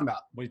comments are you talking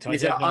about?" He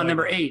said, "On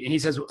number 8," and he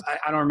says,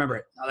 "I don't remember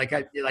it."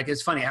 Like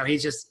it's funny how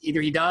he's just either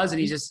he does and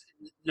he just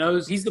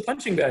knows he's the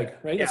punching bag,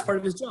 right? Yeah. That's part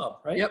of his job,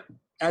 right? Yep.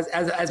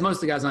 As most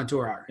of the guys on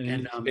tour are,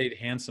 and paid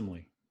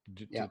handsomely.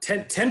 Yeah.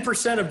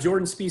 10% of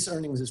Jordan Spieth's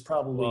earnings is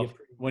probably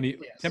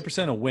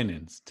 10% of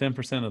winnings,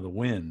 10% of the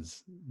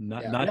wins,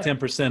 not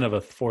 10% of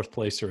a 4th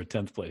place or a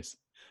 10th place.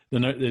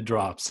 Then it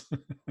drops.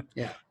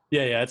 Yeah.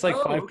 Yeah. It's like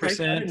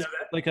 5%,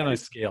 like on a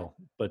scale,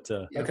 but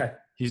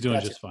he's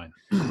doing just fine.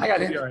 I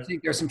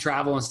think there's some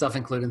travel and stuff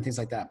included and things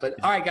like that. But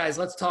all right, guys,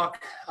 let's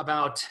talk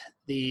about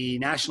the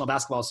National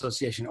Basketball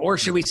Association, or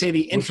should we say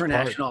the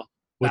International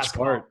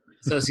Basketball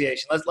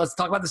Association? Let's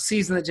talk about the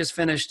season that just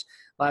finished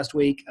last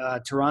week.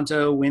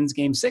 Toronto wins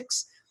Game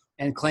 6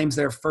 and claims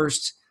their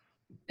first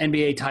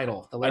NBA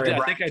title. I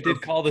think I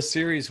did call the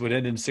series would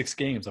end in 6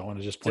 games. I want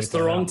to just point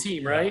the wrong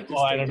team, right? Oh,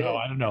 I don't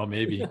know.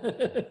 Maybe.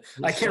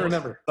 I can't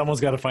remember.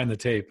 Someone's got to find the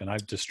tape, and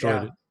I've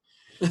destroyed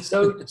it.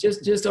 So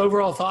just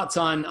overall thoughts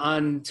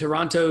on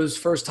Toronto's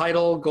first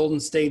title, Golden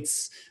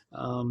State's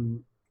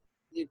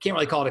you can't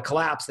really call it a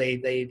collapse.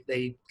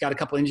 They got a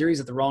couple injuries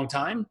at the wrong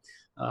time,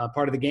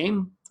 part of the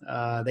game.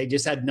 They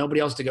just had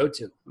nobody else to go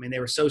to. I mean, they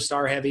were so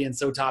star heavy and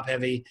so top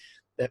heavy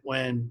that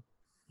when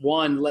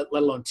one, let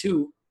alone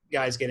 2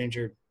 guys get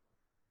injured,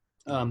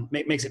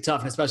 makes it tough,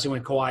 and especially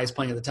when Kawhi is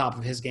playing at the top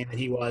of his game that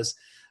he was.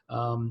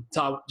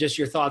 Todd, just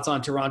your thoughts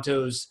on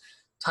Toronto's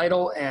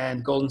title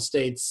and Golden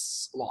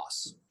State's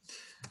loss.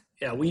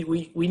 Yeah, we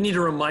need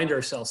to remind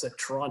ourselves that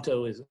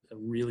Toronto is a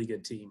really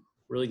good team,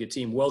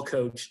 well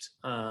coached,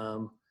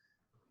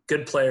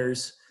 good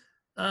players.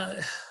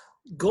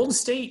 Golden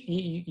State,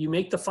 you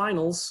make the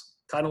finals,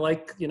 kind of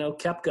like,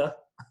 Koepka.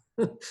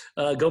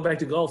 Go back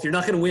to golf. You're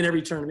not going to win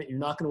every tournament. You're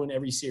not going to win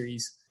every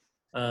series.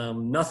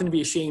 Nothing to be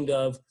ashamed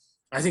of.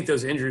 I think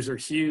those injuries are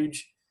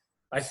huge.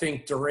 I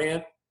think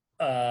Durant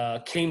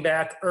came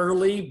back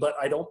early, but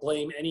I don't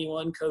blame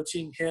anyone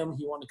coaching him.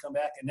 He wanted to come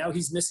back, and now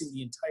he's missing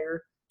the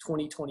entire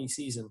 2020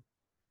 season.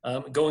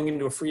 Going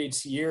into a free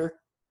agency year,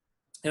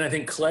 and I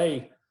think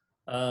Clay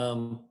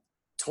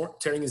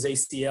tearing his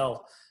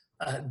ACL.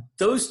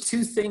 Those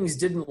two things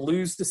didn't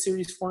lose the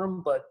series for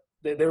him, but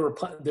they were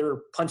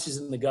punches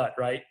in the gut,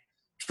 right?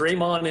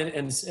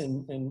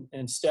 Draymond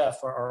and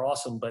Steph are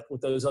awesome, but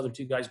with those other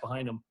two guys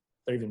behind them,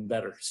 they're even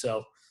better.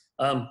 So,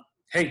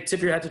 hey,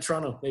 tip your hat to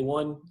Toronto. They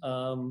won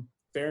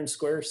fair and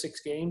square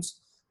 6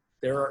 games.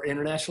 They're our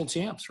international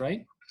champs,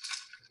 right?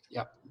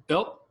 Yeah.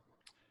 Bill?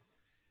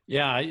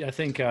 Yeah, I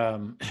think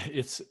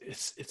it's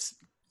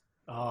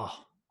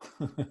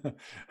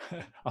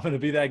I'm going to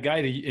be that guy,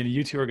 and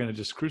you two are going to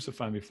just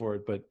crucify me for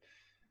it. But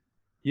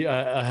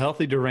yeah, a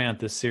healthy Durant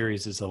this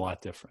series is a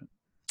lot different.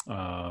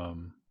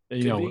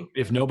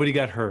 If nobody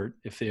got hurt,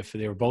 if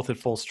they were both at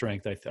full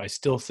strength, I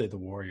still say the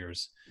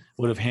Warriors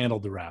would have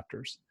handled the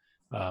Raptors.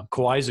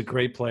 Kawhi's a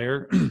great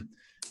player,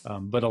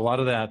 but a lot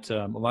of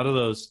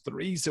those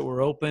threes that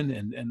were open,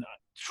 and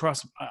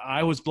trust,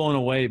 I was blown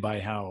away by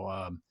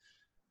how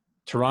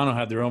Toronto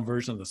had their own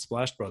version of the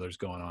Splash Brothers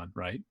going on,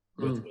 right?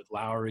 With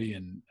Lowry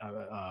and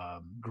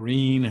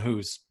Green,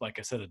 who's, like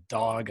I said, a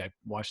dog. I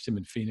watched him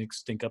in Phoenix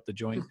stink up the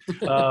joint.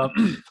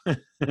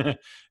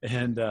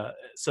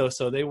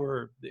 So they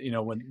were,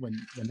 when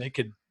they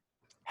could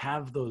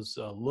have those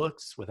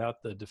looks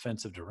without the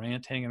defensive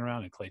Durant hanging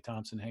around and Klay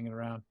Thompson hanging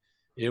around,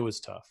 it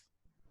was tough.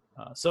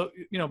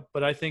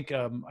 But I think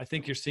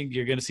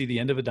you're going to see the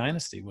end of a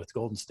dynasty with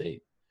Golden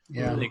State.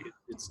 Yeah, I think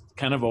it's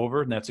kind of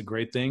over, and that's a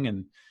great thing.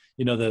 And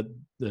the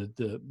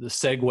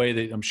segue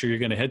that I'm sure you're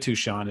going to head to,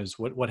 Sean, is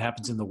what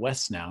happens in the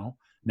West now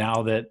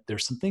that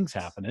there's some things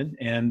happening,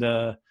 and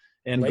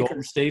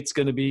Golden State's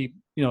going to be,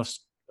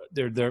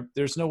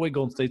 there's no way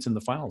Golden State's in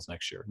the finals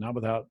next year, not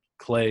without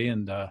Klay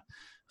and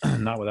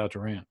not without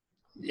Durant.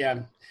 Yeah,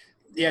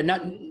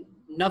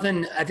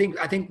 nothing. I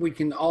think we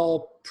can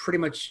all pretty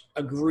much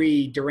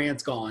agree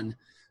Durant's gone.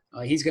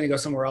 He's going to go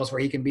somewhere else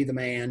where he can be the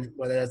man,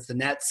 whether that's the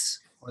Nets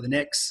or the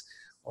Knicks.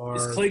 Or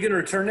is Klay going to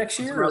return next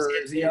year? Or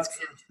is he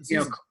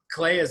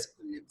Klay is,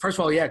 first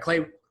of all,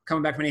 Klay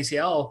coming back from an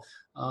ACL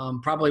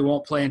probably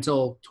won't play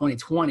until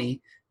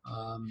 2020.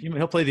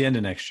 He'll play the end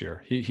of next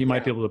year. He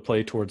might be able to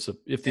play towards the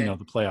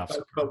playoffs.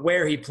 But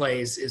where he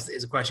plays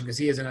is a question, because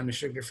he is an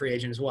unrestricted free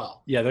agent as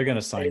well. Yeah, they're going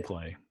to sign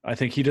Klay. I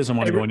think he doesn't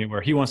want to go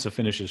anywhere. He wants to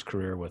finish his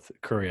career with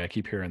Curry. I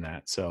keep hearing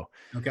that. So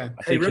okay,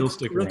 I think he'll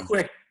stick around.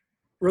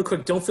 Real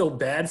quick, don't feel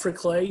bad for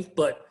Klay,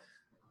 but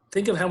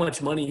think of how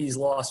much money he's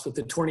lost with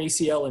the torn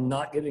ACL and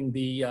not getting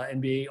the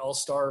NBA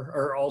All-Star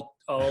or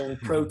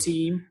All-Pro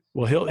team.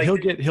 Well, he'll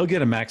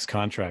get a max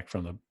contract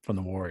from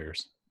the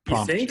Warriors.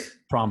 Promise. You think?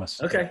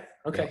 Promise. Okay.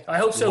 Yeah. I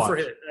hope so for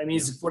him. I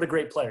mean, what a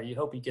great player. You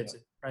hope he gets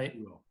it, right?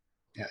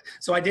 Yeah.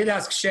 So I did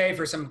ask Shea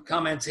for some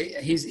comments.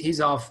 He's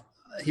off.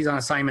 He's on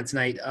assignment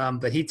tonight.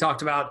 But he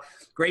talked about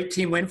great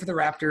team win for the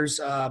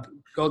Raptors.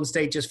 Golden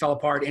State just fell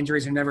apart.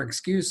 Injuries are never an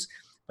excuse,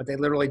 but they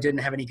literally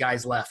didn't have any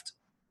guys left.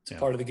 It's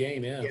part of the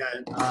game,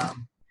 yeah.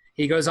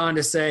 He goes on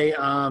to say,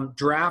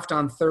 draft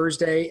on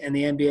Thursday, and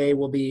the NBA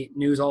will be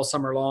news all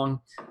summer long.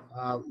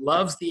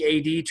 Loves the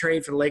AD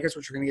trade for the Lakers,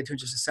 which we're going to get to in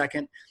just a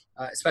second,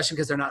 especially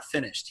because they're not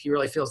finished. He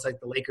really feels like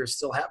the Lakers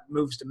still have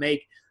moves to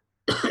make,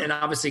 and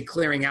obviously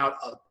clearing out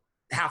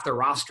half the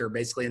roster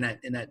basically in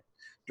that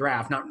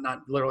draft.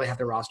 Not literally half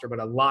the roster, but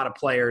a lot of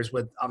players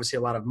with obviously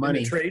a lot of money.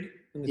 In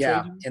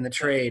the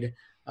trade.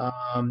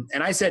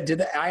 And I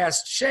said, I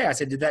asked Shea, I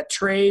said, did that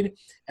trade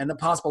and the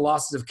possible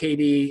losses of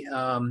KD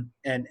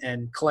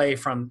and Klay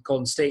from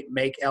Golden State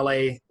make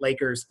LA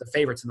Lakers the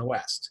favorites in the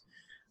West?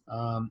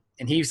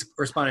 And he's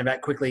responding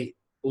back quickly,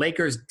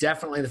 Lakers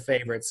definitely the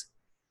favorites,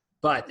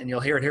 but, and you'll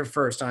hear it here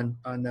first on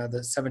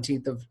the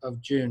 17th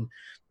of June,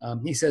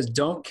 he says,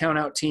 don't count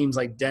out teams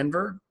like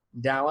Denver,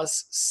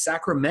 Dallas,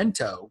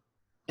 Sacramento,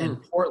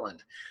 and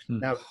Portland.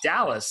 Now,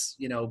 Dallas,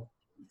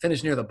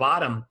 finished near the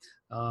bottom,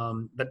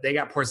 but they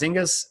got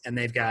Porzingis, and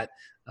they've got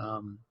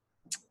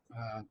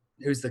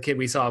who's the kid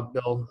we saw,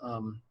 Bill?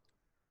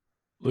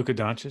 Luka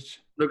Doncic.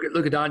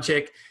 Luka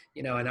Doncic,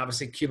 and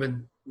obviously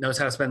Cuban knows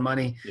how to spend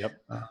money. Yep.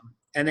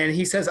 And then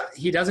he says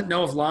he doesn't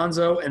know if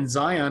Lonzo and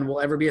Zion will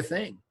ever be a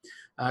thing.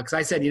 Because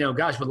I said,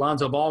 gosh, with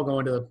Lonzo Ball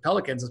going to the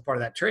Pelicans as part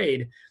of that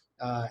trade,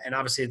 and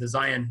obviously the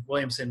Zion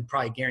Williamson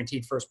probably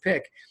guaranteed first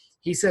pick,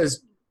 he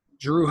says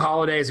Jrue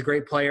Holiday is a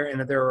great player, and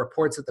that there are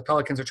reports that the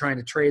Pelicans are trying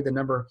to trade the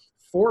number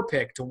 4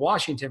 pick to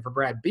Washington for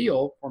Brad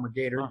Beal, former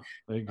Gator,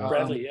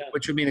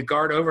 which would mean a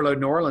guard overload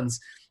in New Orleans.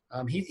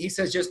 He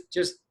says just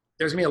there's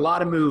going to be a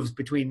lot of moves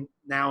between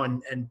now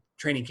and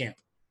training camp.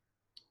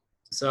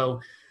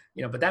 So,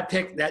 but that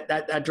pick,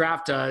 that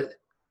draft, or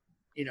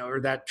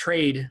that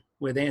trade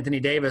with Anthony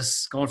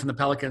Davis going from the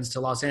Pelicans to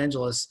Los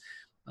Angeles,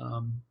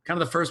 kind of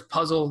the first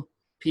puzzle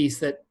piece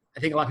that I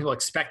think a lot of people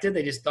expected.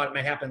 They just thought it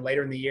might happen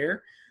later in the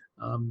year.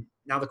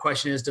 Now the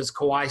question is, does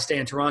Kawhi stay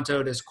in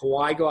Toronto? Does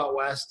Kawhi go out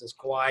west? Does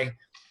Kawhi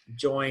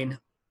join?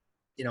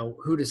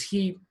 Who does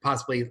he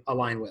possibly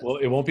align with? Well,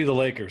 it won't be the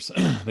Lakers.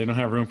 They don't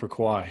have room for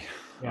Kawhi.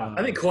 Yeah,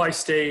 I think Kawhi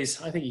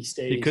stays. I think he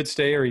stays. He could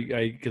stay, or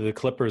the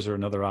Clippers are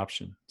another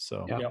option.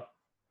 So, yep.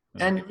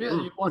 And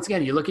once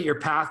again, you look at your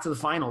path to the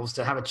finals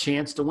to have a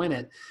chance to win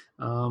it.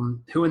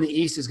 Who in the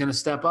East is going to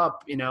step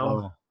up?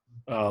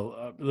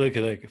 Look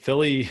at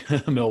Philly,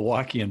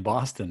 Milwaukee, and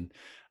Boston.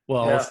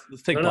 Well, Yeah.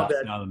 let's take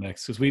Boston out of the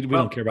mix because we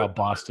don't care about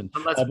Boston.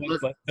 But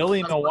Philly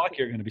and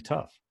Milwaukee are going to be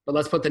tough. But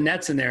let's put the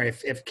Nets in there.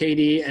 If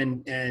KD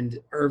and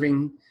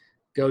Irving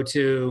go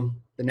to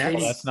the Nets,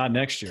 well, that's not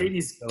next year.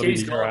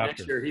 KD's gone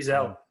next year. He's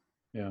out.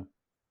 Yeah.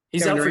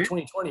 He's out for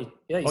 2020.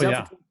 Yeah, he's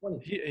out for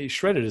 2020. He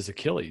shredded his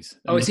Achilles.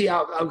 Is he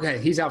out? Okay,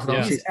 he's out for the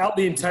whole season. He's out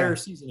the entire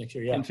season next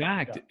year. Yeah.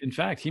 In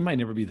fact, he might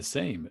never be the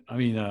same. I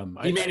mean,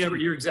 he may never.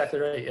 You're exactly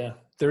right. Yeah.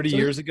 30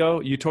 years ago,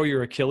 you tore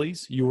your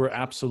Achilles. You were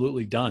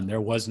absolutely done. There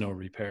was no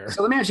repair.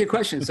 So let me ask you a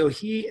question. So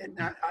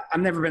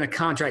I've never been a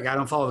contract guy. I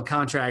don't follow the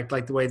contract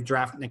like the way the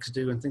draft nicks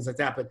do and things like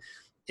that. But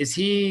is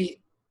he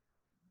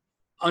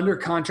under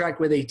contract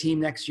with a team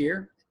next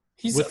year?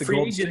 He's a free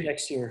agent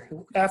next year.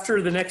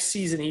 After the next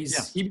season, he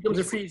becomes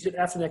a free agent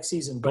after next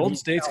season. Golden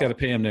State's got to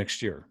pay him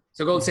next year.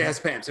 So Golden State has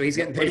to pay him. So he's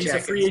getting paycheck. He's a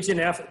free agent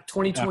after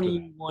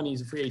 2021.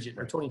 He's a free agent,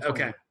 or 2020.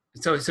 Okay.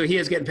 So he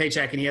is getting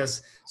paycheck, and he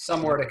has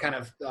somewhere to kind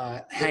of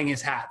hang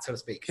his hat, so to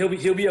speak. He'll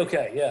be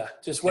okay. Yeah.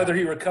 Just whether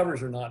he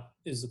recovers or not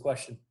is the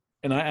question.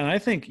 And I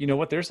think, you know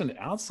what, there's an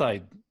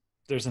outside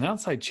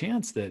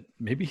chance that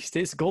maybe he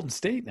stays at Golden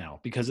State now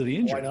because of the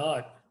injury. Why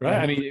not? Right.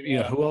 I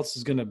mean, who else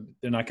is they're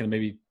not going to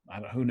maybe, I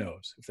don't know, who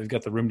knows if they've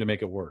got the room to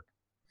make it work.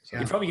 So.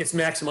 He probably gets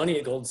max money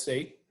at Golden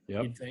State.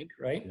 Yep. You'd think,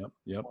 right?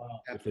 Yep.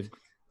 Wow.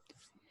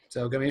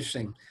 So going to be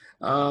interesting.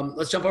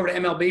 Let's jump over to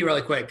MLB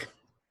really quick.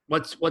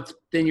 What's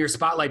been your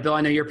spotlight, Bill?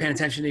 I know you're paying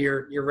attention to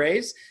your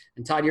Rays,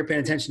 and Todd, you're paying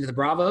attention to the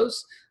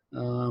Bravos. A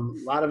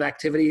lot of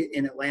activity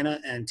in Atlanta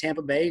and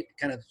Tampa Bay,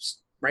 kind of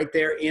right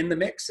there in the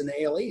mix in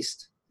the AL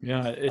East.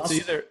 Yeah,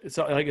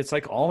 it's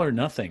like all or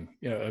nothing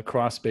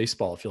across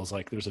baseball. It feels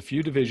like there's a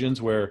few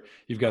divisions where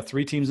you've got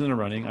three teams in the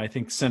running. I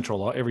think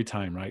Central every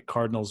time, right?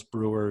 Cardinals,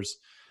 Brewers,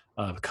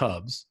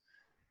 Cubs.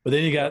 But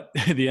then you got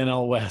the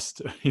NL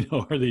West,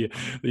 or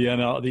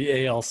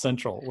the AL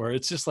Central, where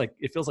it's just like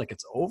it feels like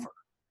it's over.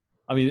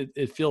 I mean,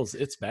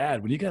 it's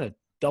bad when you got a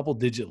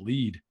double-digit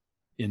lead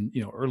in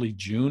early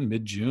June,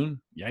 mid-June.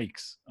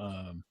 Yikes!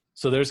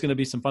 So there's going to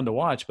be some fun to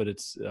watch, but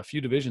it's a few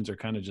divisions are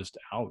kind of just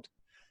out,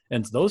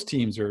 and those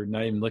teams are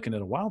not even looking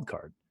at a wild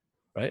card,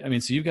 right? I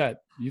mean, so you've got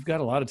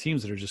a lot of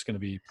teams that are just going to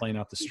be playing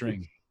out the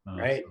string,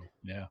 right? So,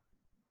 yeah.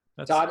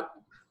 Todd,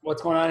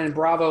 what's going on in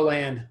Bravo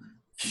land?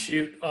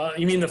 Shoot,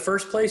 you mean the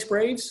first place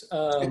Braves?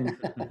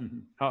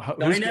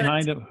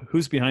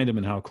 Who's behind him,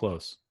 and how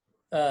close?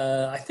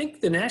 I think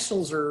the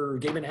Nationals are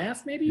game and a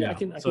half, maybe. Yeah.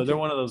 So they're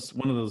one of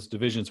those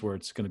divisions where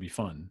it's going to be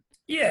fun.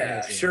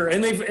 Yeah, sure.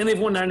 And they've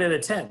won 9 out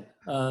of 10.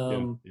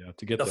 To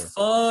get the there.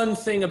 fun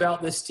thing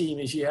about this team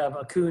is you have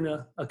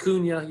Acuna,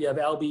 you have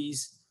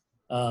Albies,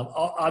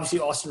 obviously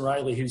Austin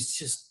Riley,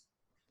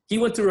 he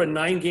went through a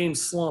 9-game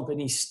slump, and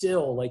he's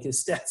still, like,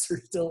 his stats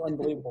are still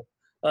unbelievable.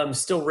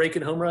 Still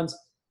raking home runs.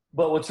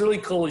 But what's really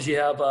cool is you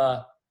have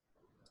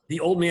the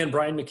old man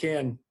Brian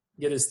McCann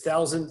get his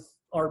 1,000th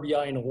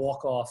RBI in a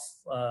walk-off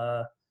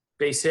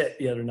base hit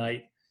the other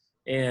night.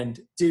 And,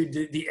 dude,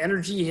 the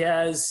energy he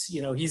has,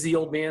 he's the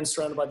old man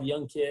surrounded by the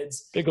young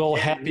kids. Big old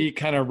happy,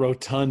 kind of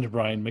rotund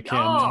Brian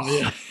McCann. Oh,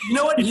 yeah. You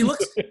know what? He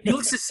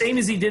looks the same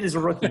as he did as a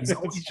rookie. He's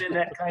always been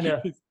that kind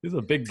of – he's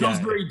a big guy.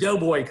 Pillsbury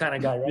Doughboy kind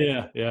of guy,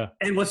 right? Yeah.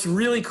 And what's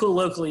really cool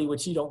locally,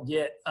 which you don't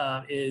get,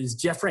 is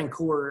Jeff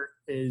Rancourt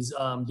is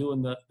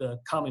doing the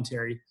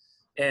commentary.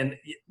 And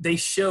they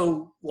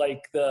show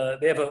they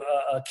have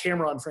a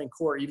camera on Frank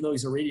Core, even though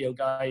he's a radio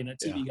guy and a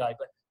TV guy,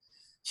 but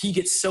he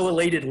gets so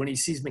elated when he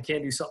sees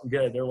McCann do something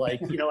good. They're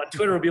like, on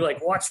Twitter will be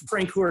like, watch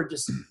Frank Core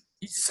he's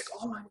just like,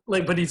 oh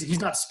my, but he's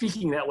not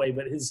speaking that way,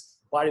 but his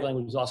body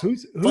language is awesome.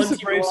 Who's the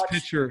Braves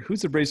pitcher?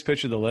 Who's the Braves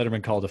pitcher that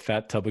Letterman called a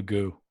fat tub of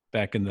goo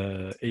back in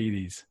the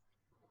 80s?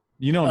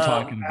 You know what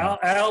I'm talking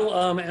about.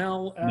 Al.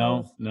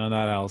 No, not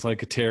Al. It's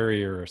like a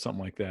terrier or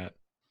something like that.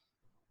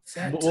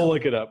 We'll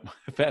look it up.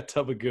 Fat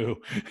tub of goo.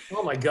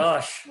 Oh my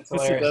gosh, that's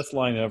the best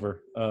line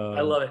ever.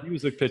 I love it. He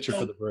was a pitcher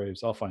for the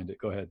Braves. I'll find it.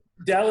 Go ahead.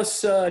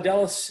 Dallas.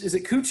 Is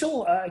it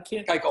Kuchel? I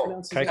can't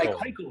pronounce it.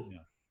 Keuchel. Yeah.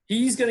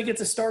 He's going to get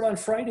to start on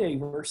Friday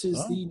versus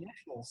the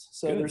Nationals.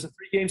 So there's a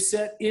 3-game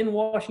set in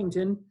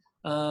Washington.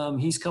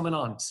 He's coming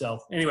on. So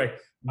anyway,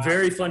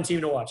 very fun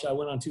team to watch. I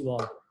went on too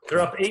long. They're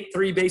up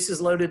 8-3,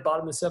 bases loaded,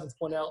 bottom of the 7th,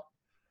 one out.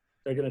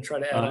 They're going to try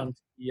to add on to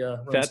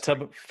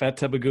the Fat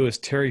tub of goo is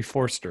Terry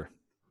Forster.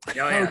 Oh,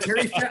 yeah.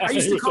 Terry Fat.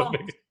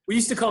 We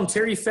used to call him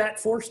Terry Fat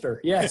Forster.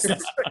 Yes,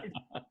 that's right.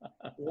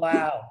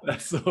 Wow,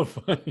 that's so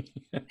funny.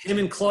 Him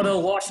and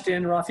Claudel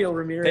Washington, Rafael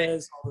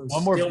Ramirez. Hey,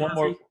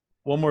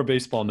 one more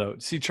baseball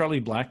note. See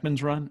Charlie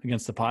Blackmon's run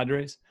against the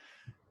Padres.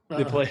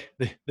 They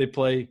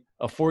play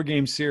a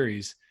 4-game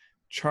series.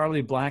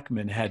 Charlie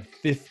Blackmon had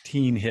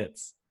 15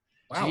 hits.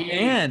 Wow.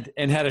 And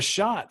had a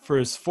shot for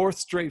his 4th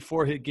straight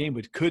 4-hit game,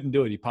 but couldn't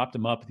do it. He popped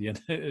him up at the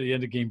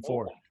end of game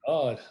 4.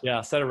 God.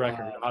 Yeah, set a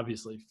record,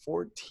 obviously.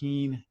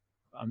 15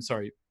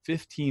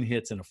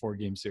 hits in a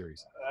 4-game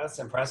series. That's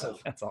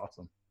impressive. That's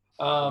awesome.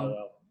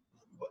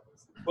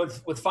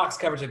 with Fox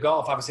coverage of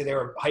golf, obviously they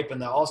were hyping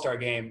the All-Star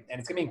game, and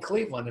it's going to be in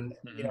Cleveland. And,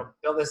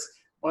 Bill,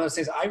 one of those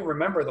things I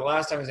remember the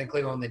last time I was in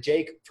Cleveland when the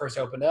Jake first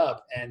opened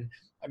up. And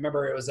I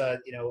remember it was, that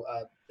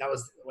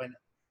was when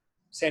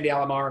Sandy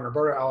Alomar and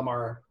Roberto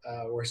Alomar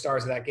were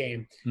stars of that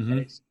game. Mm-hmm.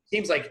 And it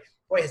seems like,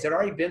 boy, has it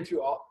already been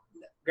through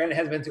granted, it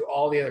hasn't been through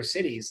all the other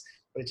cities,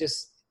 but it's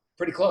just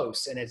pretty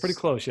close. And it's pretty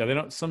close. Yeah. They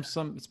don't, some,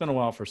 it's been a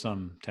while for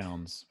some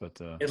towns, but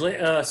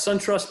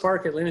SunTrust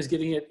Park, Atlanta's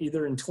getting it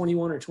either in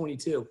 21 or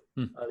 22.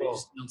 They Cool.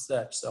 just announced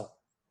that. So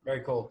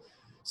very cool.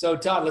 So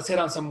Todd, let's hit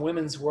on some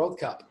Women's World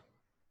Cup.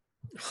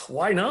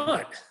 why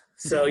not?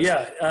 So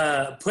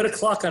put a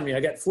clock on me. I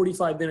got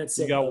 45 minutes.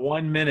 you got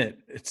 1 minute.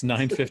 It's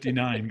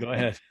 9:59. Go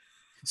ahead.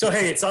 So,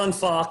 hey, it's on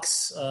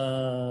Fox.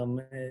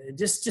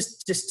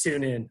 Just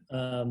tune in.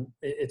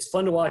 It's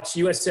fun to watch.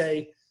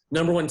 USA,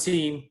 number 1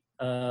 team.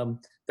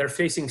 They're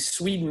facing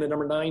Sweden, the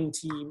number 9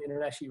 team,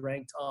 internationally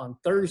ranked, on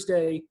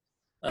Thursday.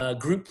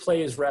 Group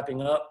play is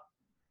wrapping up.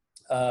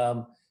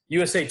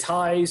 USA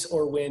ties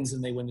or wins,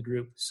 and they win the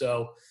group.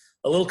 So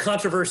a little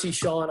controversy,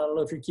 Sean. I don't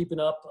know if you're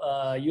keeping up.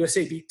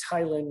 USA beat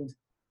Thailand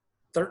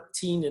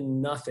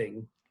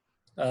 13-0,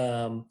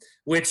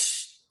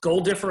 which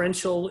goal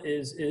differential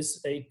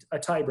is a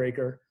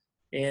tiebreaker.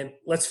 And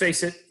let's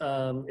face it,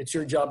 it's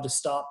your job to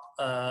stop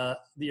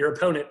your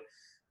opponent.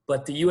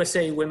 But the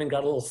USA women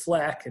got a little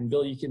flack, and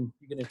Bill, you can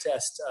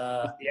attest.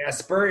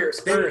 Spurrier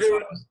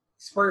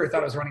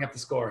thought it was running up the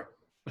score.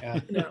 Yeah.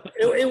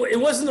 It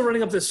wasn't the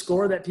running up the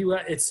score that people.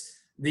 It's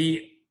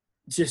the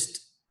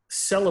just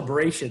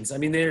celebrations. I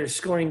mean, they're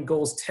scoring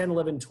goals 10,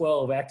 11,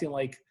 12, acting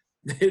like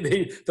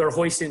they're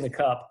hoisting the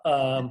cup.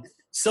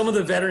 Some of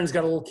the veterans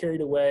got a little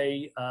carried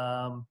away.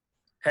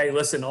 Hey,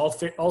 listen, all's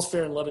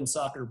fair in love and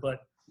soccer,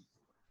 but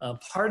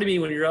part of me,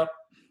 when you're up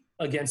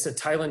against a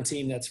Thailand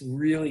team that's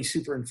really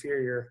super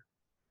inferior,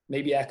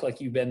 maybe act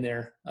like you've been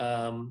there.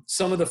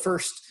 Some of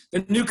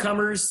the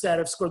newcomers that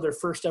have scored their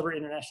first ever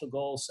international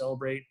goal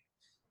celebrate,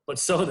 but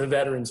some of the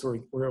veterans were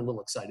a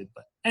little excited.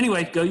 But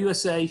anyway, go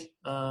USA.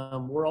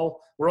 We're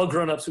all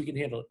grown ups. We can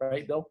handle it,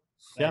 right, Bill?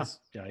 Nice.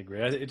 Yeah, I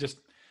agree. It just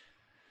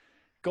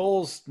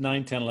goals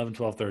 9, 10, 11,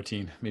 12,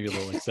 13, maybe a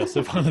little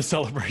excessive on the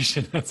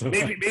celebration. That's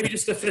maybe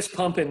just a fist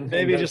pump and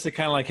maybe just a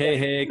kind of like,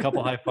 hey, a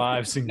couple high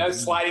fives. And, no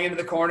sliding into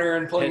the corner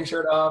and pulling your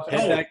shirt off. They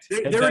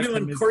were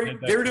doing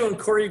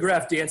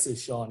choreographed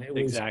dances, Sean. It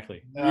was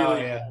exactly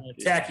really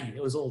tacky.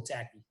 It was a little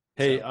tacky.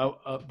 Hey,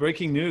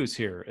 breaking news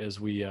here as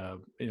we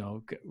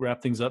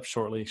wrap things up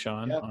shortly,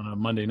 Sean, on a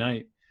Monday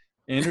night.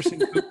 Anderson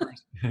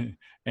Cooper's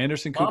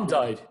Mom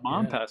died.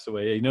 Mom passed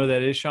away. You know who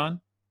that is, Sean?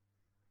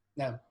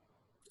 No.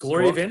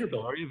 Gloria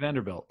Vanderbilt. Gloria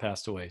Vanderbilt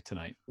passed away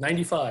tonight.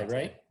 95,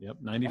 right? Yep,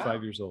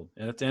 95 years old.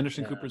 And that's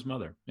Anderson Cooper's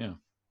mother. Yeah.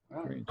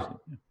 Wow. Very interesting.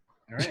 Yeah.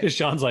 All right.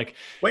 Sean's like,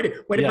 way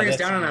to bring us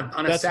down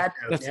on a sad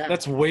note.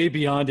 That's way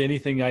beyond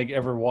anything I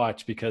ever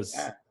watched because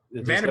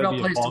Vanderbilt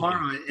plays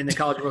tomorrow in the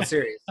College World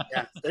Series.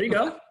 Yeah, there you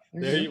go.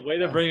 Way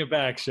to bring it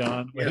back,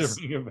 Sean. Way to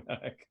bring it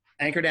back.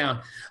 Anchor down.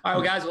 All right,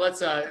 well, guys,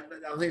 let's. I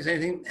don't think there's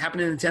anything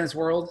happening in the tennis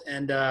world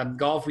and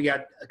golf. We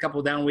got a couple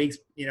of down weeks.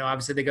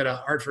 Obviously they go to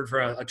Hartford for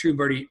a true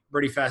birdie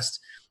fest.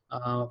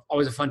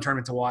 Always a fun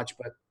tournament to watch,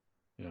 but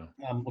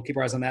we'll keep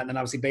our eyes on that. And then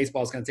obviously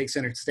baseball is going to take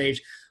center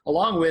stage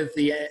along with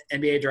the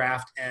NBA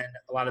draft and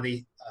a lot of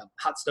the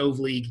hot stove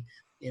league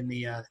in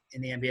the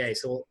NBA.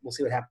 So we'll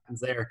see what happens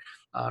there.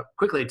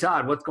 Quickly,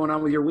 Todd, what's going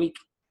on with your week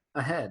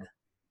ahead?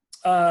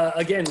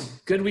 Again,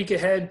 good week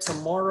ahead.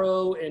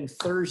 Tomorrow and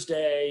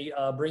Thursday,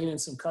 bringing in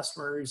some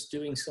customers,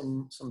 doing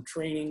some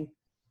training,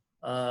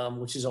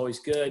 which is always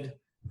good.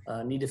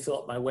 Need to fill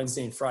up my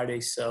Wednesday and Friday,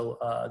 so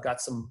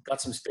got some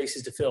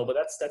spaces to fill, but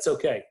that's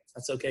okay.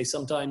 That's okay.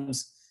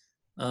 Sometimes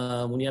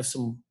when you have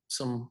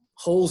some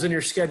holes in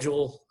your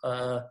schedule,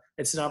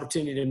 it's an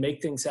opportunity to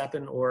make things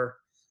happen or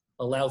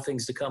allow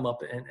things to come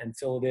up and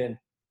fill it in.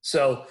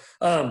 So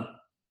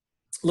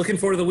looking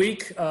forward to the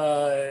week.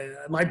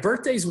 My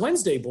birthday's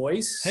Wednesday,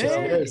 boys.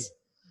 Hey. So,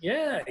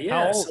 yeah.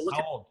 How So old?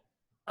 How old?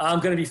 I'm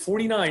going to be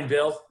 49,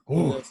 Bill.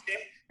 Ooh.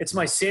 It's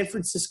my San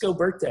Francisco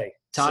birthday.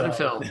 Todd and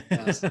Phil.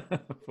 Yes.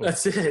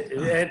 That's it.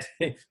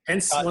 And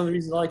hence one of the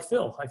reasons I like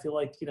Phil. I feel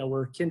like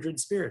we're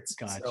kindred spirits.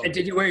 Gotcha. So. And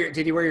did you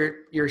wear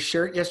your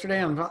shirt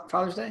yesterday on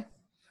Father's Day?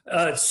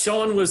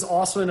 Sean was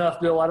awesome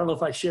enough, Bill. I don't know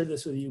if I shared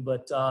this with you,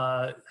 but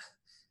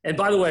and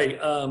by the way,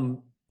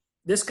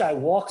 this guy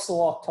walks the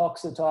walk,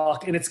 talks the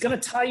talk, and it's going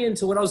to tie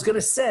into what I was going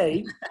to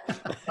say.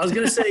 I was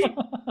going to say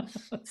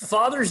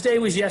Father's Day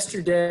was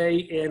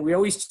yesterday, and we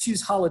always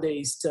choose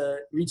holidays to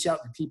reach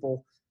out to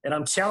people. And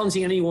I'm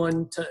challenging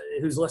anyone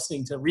who's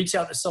listening to reach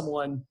out to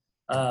someone,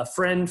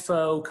 friend,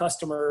 foe,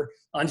 customer,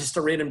 on just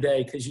a random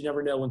day, because you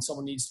never know when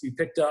someone needs to be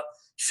picked up.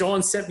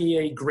 Sean sent me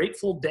a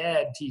Grateful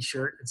Dad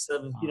T-shirt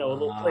instead of a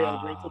little play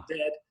on Grateful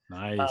Dead,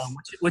 Nice.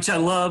 which I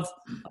love.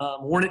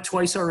 Worn it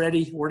twice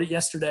already. Wore it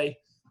yesterday.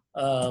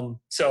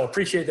 So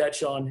appreciate that,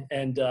 Sean.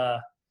 And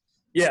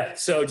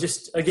so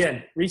just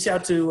again, reach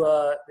out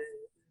to.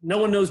 No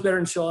one knows better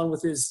than Sean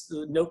with his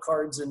note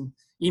cards and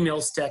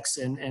emails, texts,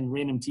 and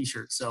random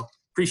T-shirts. So.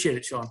 Appreciate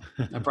it, Sean.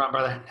 No problem,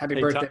 brother. Happy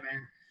birthday,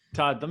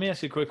 Todd, let me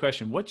ask you a quick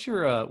question. What's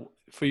your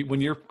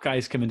when your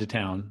guys come into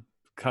town,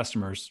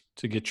 customers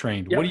to get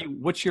trained? Yep.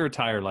 What's your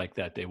attire like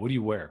that day? What do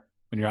you wear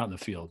when you're out in the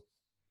field?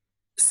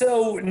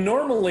 So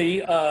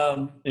normally,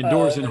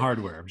 Indoors and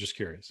hardware. I'm just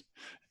curious.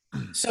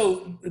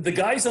 So the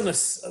guys on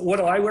what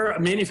do I wear?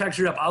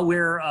 Manufactured up. I'll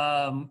wear,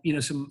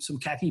 some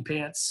khaki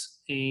pants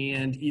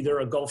and either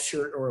a golf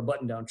shirt or a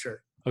button-down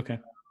shirt. Okay.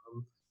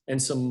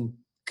 And some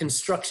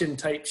construction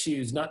type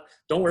shoes.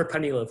 Don't wear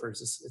penny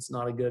loafers. It's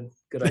not a good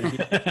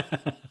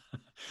idea.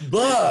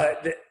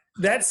 But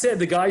that said,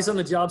 the guys on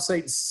the job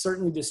site,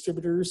 certainly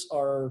distributors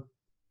are,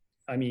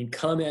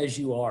 come as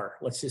you are.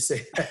 Let's just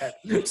say that.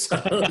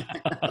 So,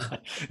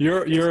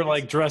 you're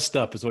like dressed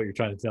up is what you're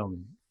trying to tell me.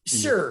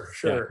 Sure.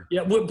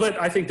 Yeah.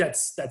 But I think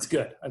that's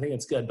good. I think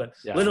it's good. But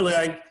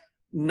literally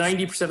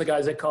 90% of the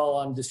guys I call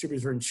on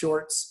distributors are in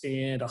shorts,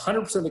 and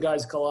 100% of the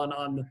guys I call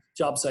on the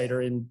job site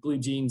are in blue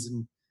jeans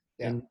and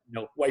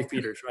white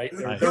beaters, right?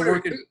 They're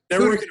working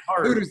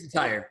hard. Hooters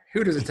attire.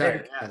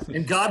 Yes.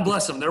 And God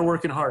bless them. They're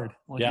working hard.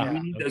 We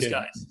need those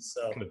guys.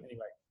 So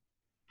anyway.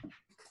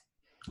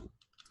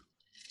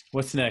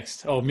 What's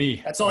next? Oh,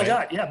 me. That's all I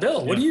got. Yeah,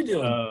 Bill, what are you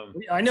doing?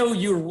 I know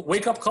you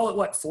wake up call at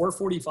what,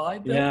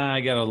 4:45? Yeah, I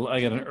got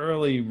an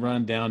early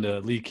run down to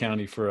Lee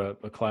County for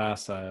a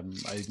class. I'm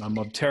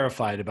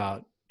terrified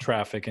about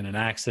traffic and an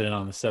accident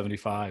on the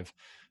 75,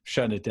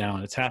 shutting it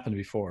down. It's happened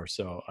before,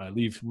 so I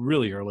leave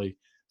really early.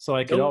 So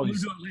I could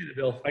always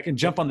I can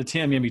jump on the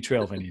Tamiami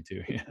Trail if I need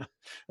to. Yeah.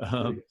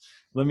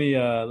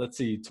 Let's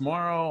see.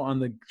 Tomorrow on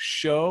the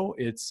show,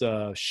 it's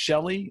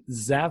Shelly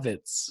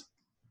Zavitz.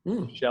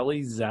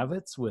 Shelly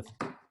Zavitz with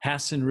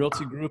Hassan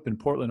Realty Group in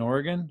Portland,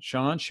 Oregon.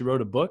 Sean, she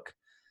wrote a book.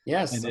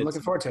 Yes, I'm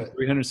looking forward to it.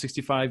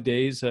 365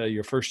 days,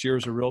 your first year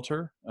as a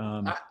realtor.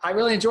 I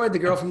really enjoyed the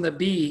girl from the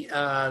B,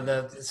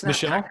 the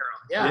Michelle girl.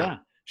 Yeah.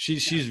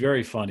 She's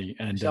very funny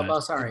and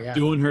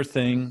doing her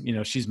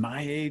thing. She's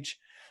my age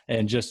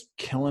and just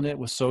killing it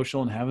with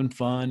social and having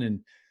fun and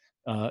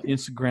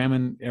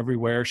Instagramming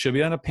everywhere. She'll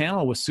be on a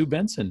panel with Sue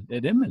Benson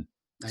at Inman.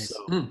 Nice.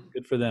 So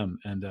good for them.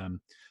 And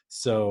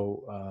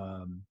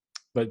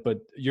But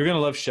you're going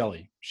to love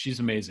Shelly.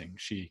 She's amazing.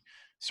 She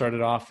started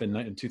off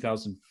in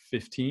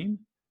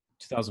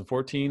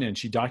 2014, and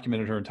she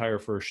documented her entire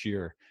first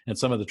year and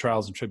some of the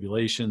trials and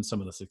tribulations, some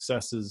of the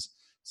successes,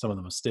 some of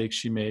the mistakes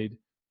she made.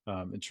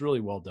 It's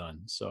really well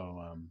done.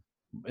 So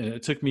and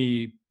it took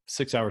me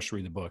 6 hours to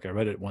read the book. I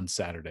read it one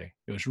Saturday.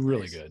 It was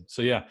really good.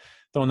 So yeah,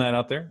 throwing that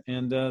out there.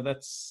 And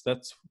that's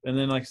and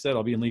then like I said,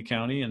 I'll be in Lee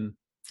County and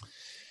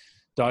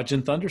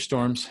dodging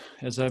thunderstorms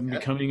as I'm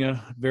becoming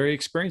very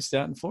experienced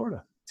out in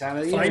Florida.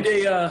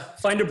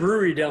 Find a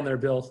brewery down there,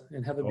 Bill,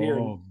 and have a beer.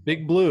 Oh,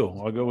 Big Blue.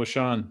 I'll go with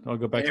Sean. I'll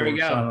go back to where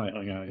Sean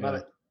hung out.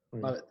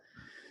 Love it.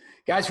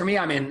 Guys, for me,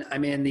 I'm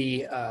in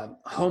the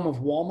home of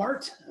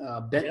Walmart,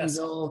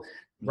 Bentonville,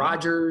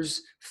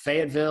 Rogers,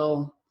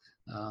 Fayetteville,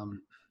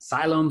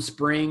 Siloam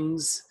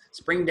Springs,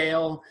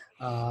 Springdale,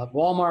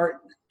 Walmart,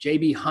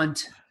 JB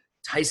Hunt,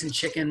 Tyson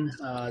Chicken,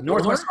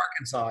 Northwest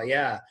Arkansas.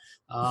 Yeah.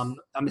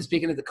 I'm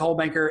speaking at the Coal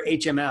Banker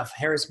HMF,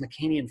 Harris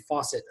McKinney and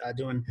Fawcett,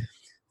 doing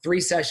 3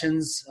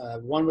 sessions,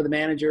 1 with the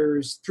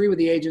managers, 3 with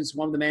the agents,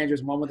 1 with the managers,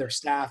 and 1 with their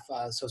staff.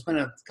 So it's been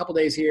a couple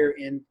days here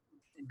in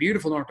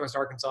beautiful Northwest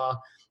Arkansas.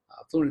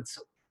 Flew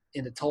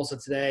into Tulsa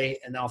today,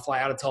 and then I'll fly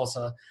out of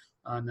Tulsa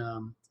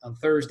on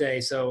Thursday.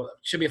 So it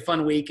should be a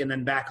fun week, and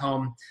then back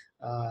home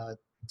to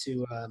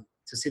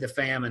see the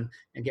fam and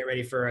get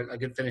ready for a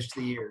good finish to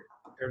the year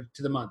or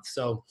to the month.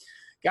 So,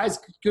 guys,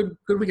 good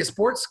week of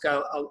sports.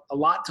 Got a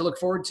lot to look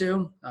forward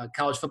to.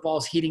 College football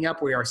is heating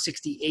up. We are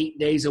 68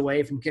 days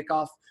away from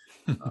kickoff.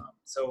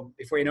 So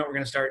before you know it, we're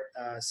going to start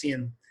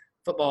seeing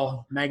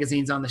football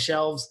magazines on the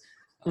shelves,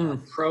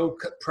 pro,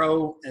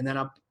 and then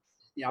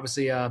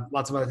obviously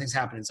lots of other things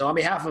happening. So on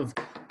behalf of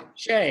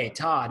Shay,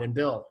 Todd, and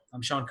Bill,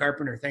 I'm Sean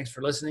Carpenter. Thanks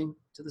for listening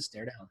to the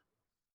Stare Down.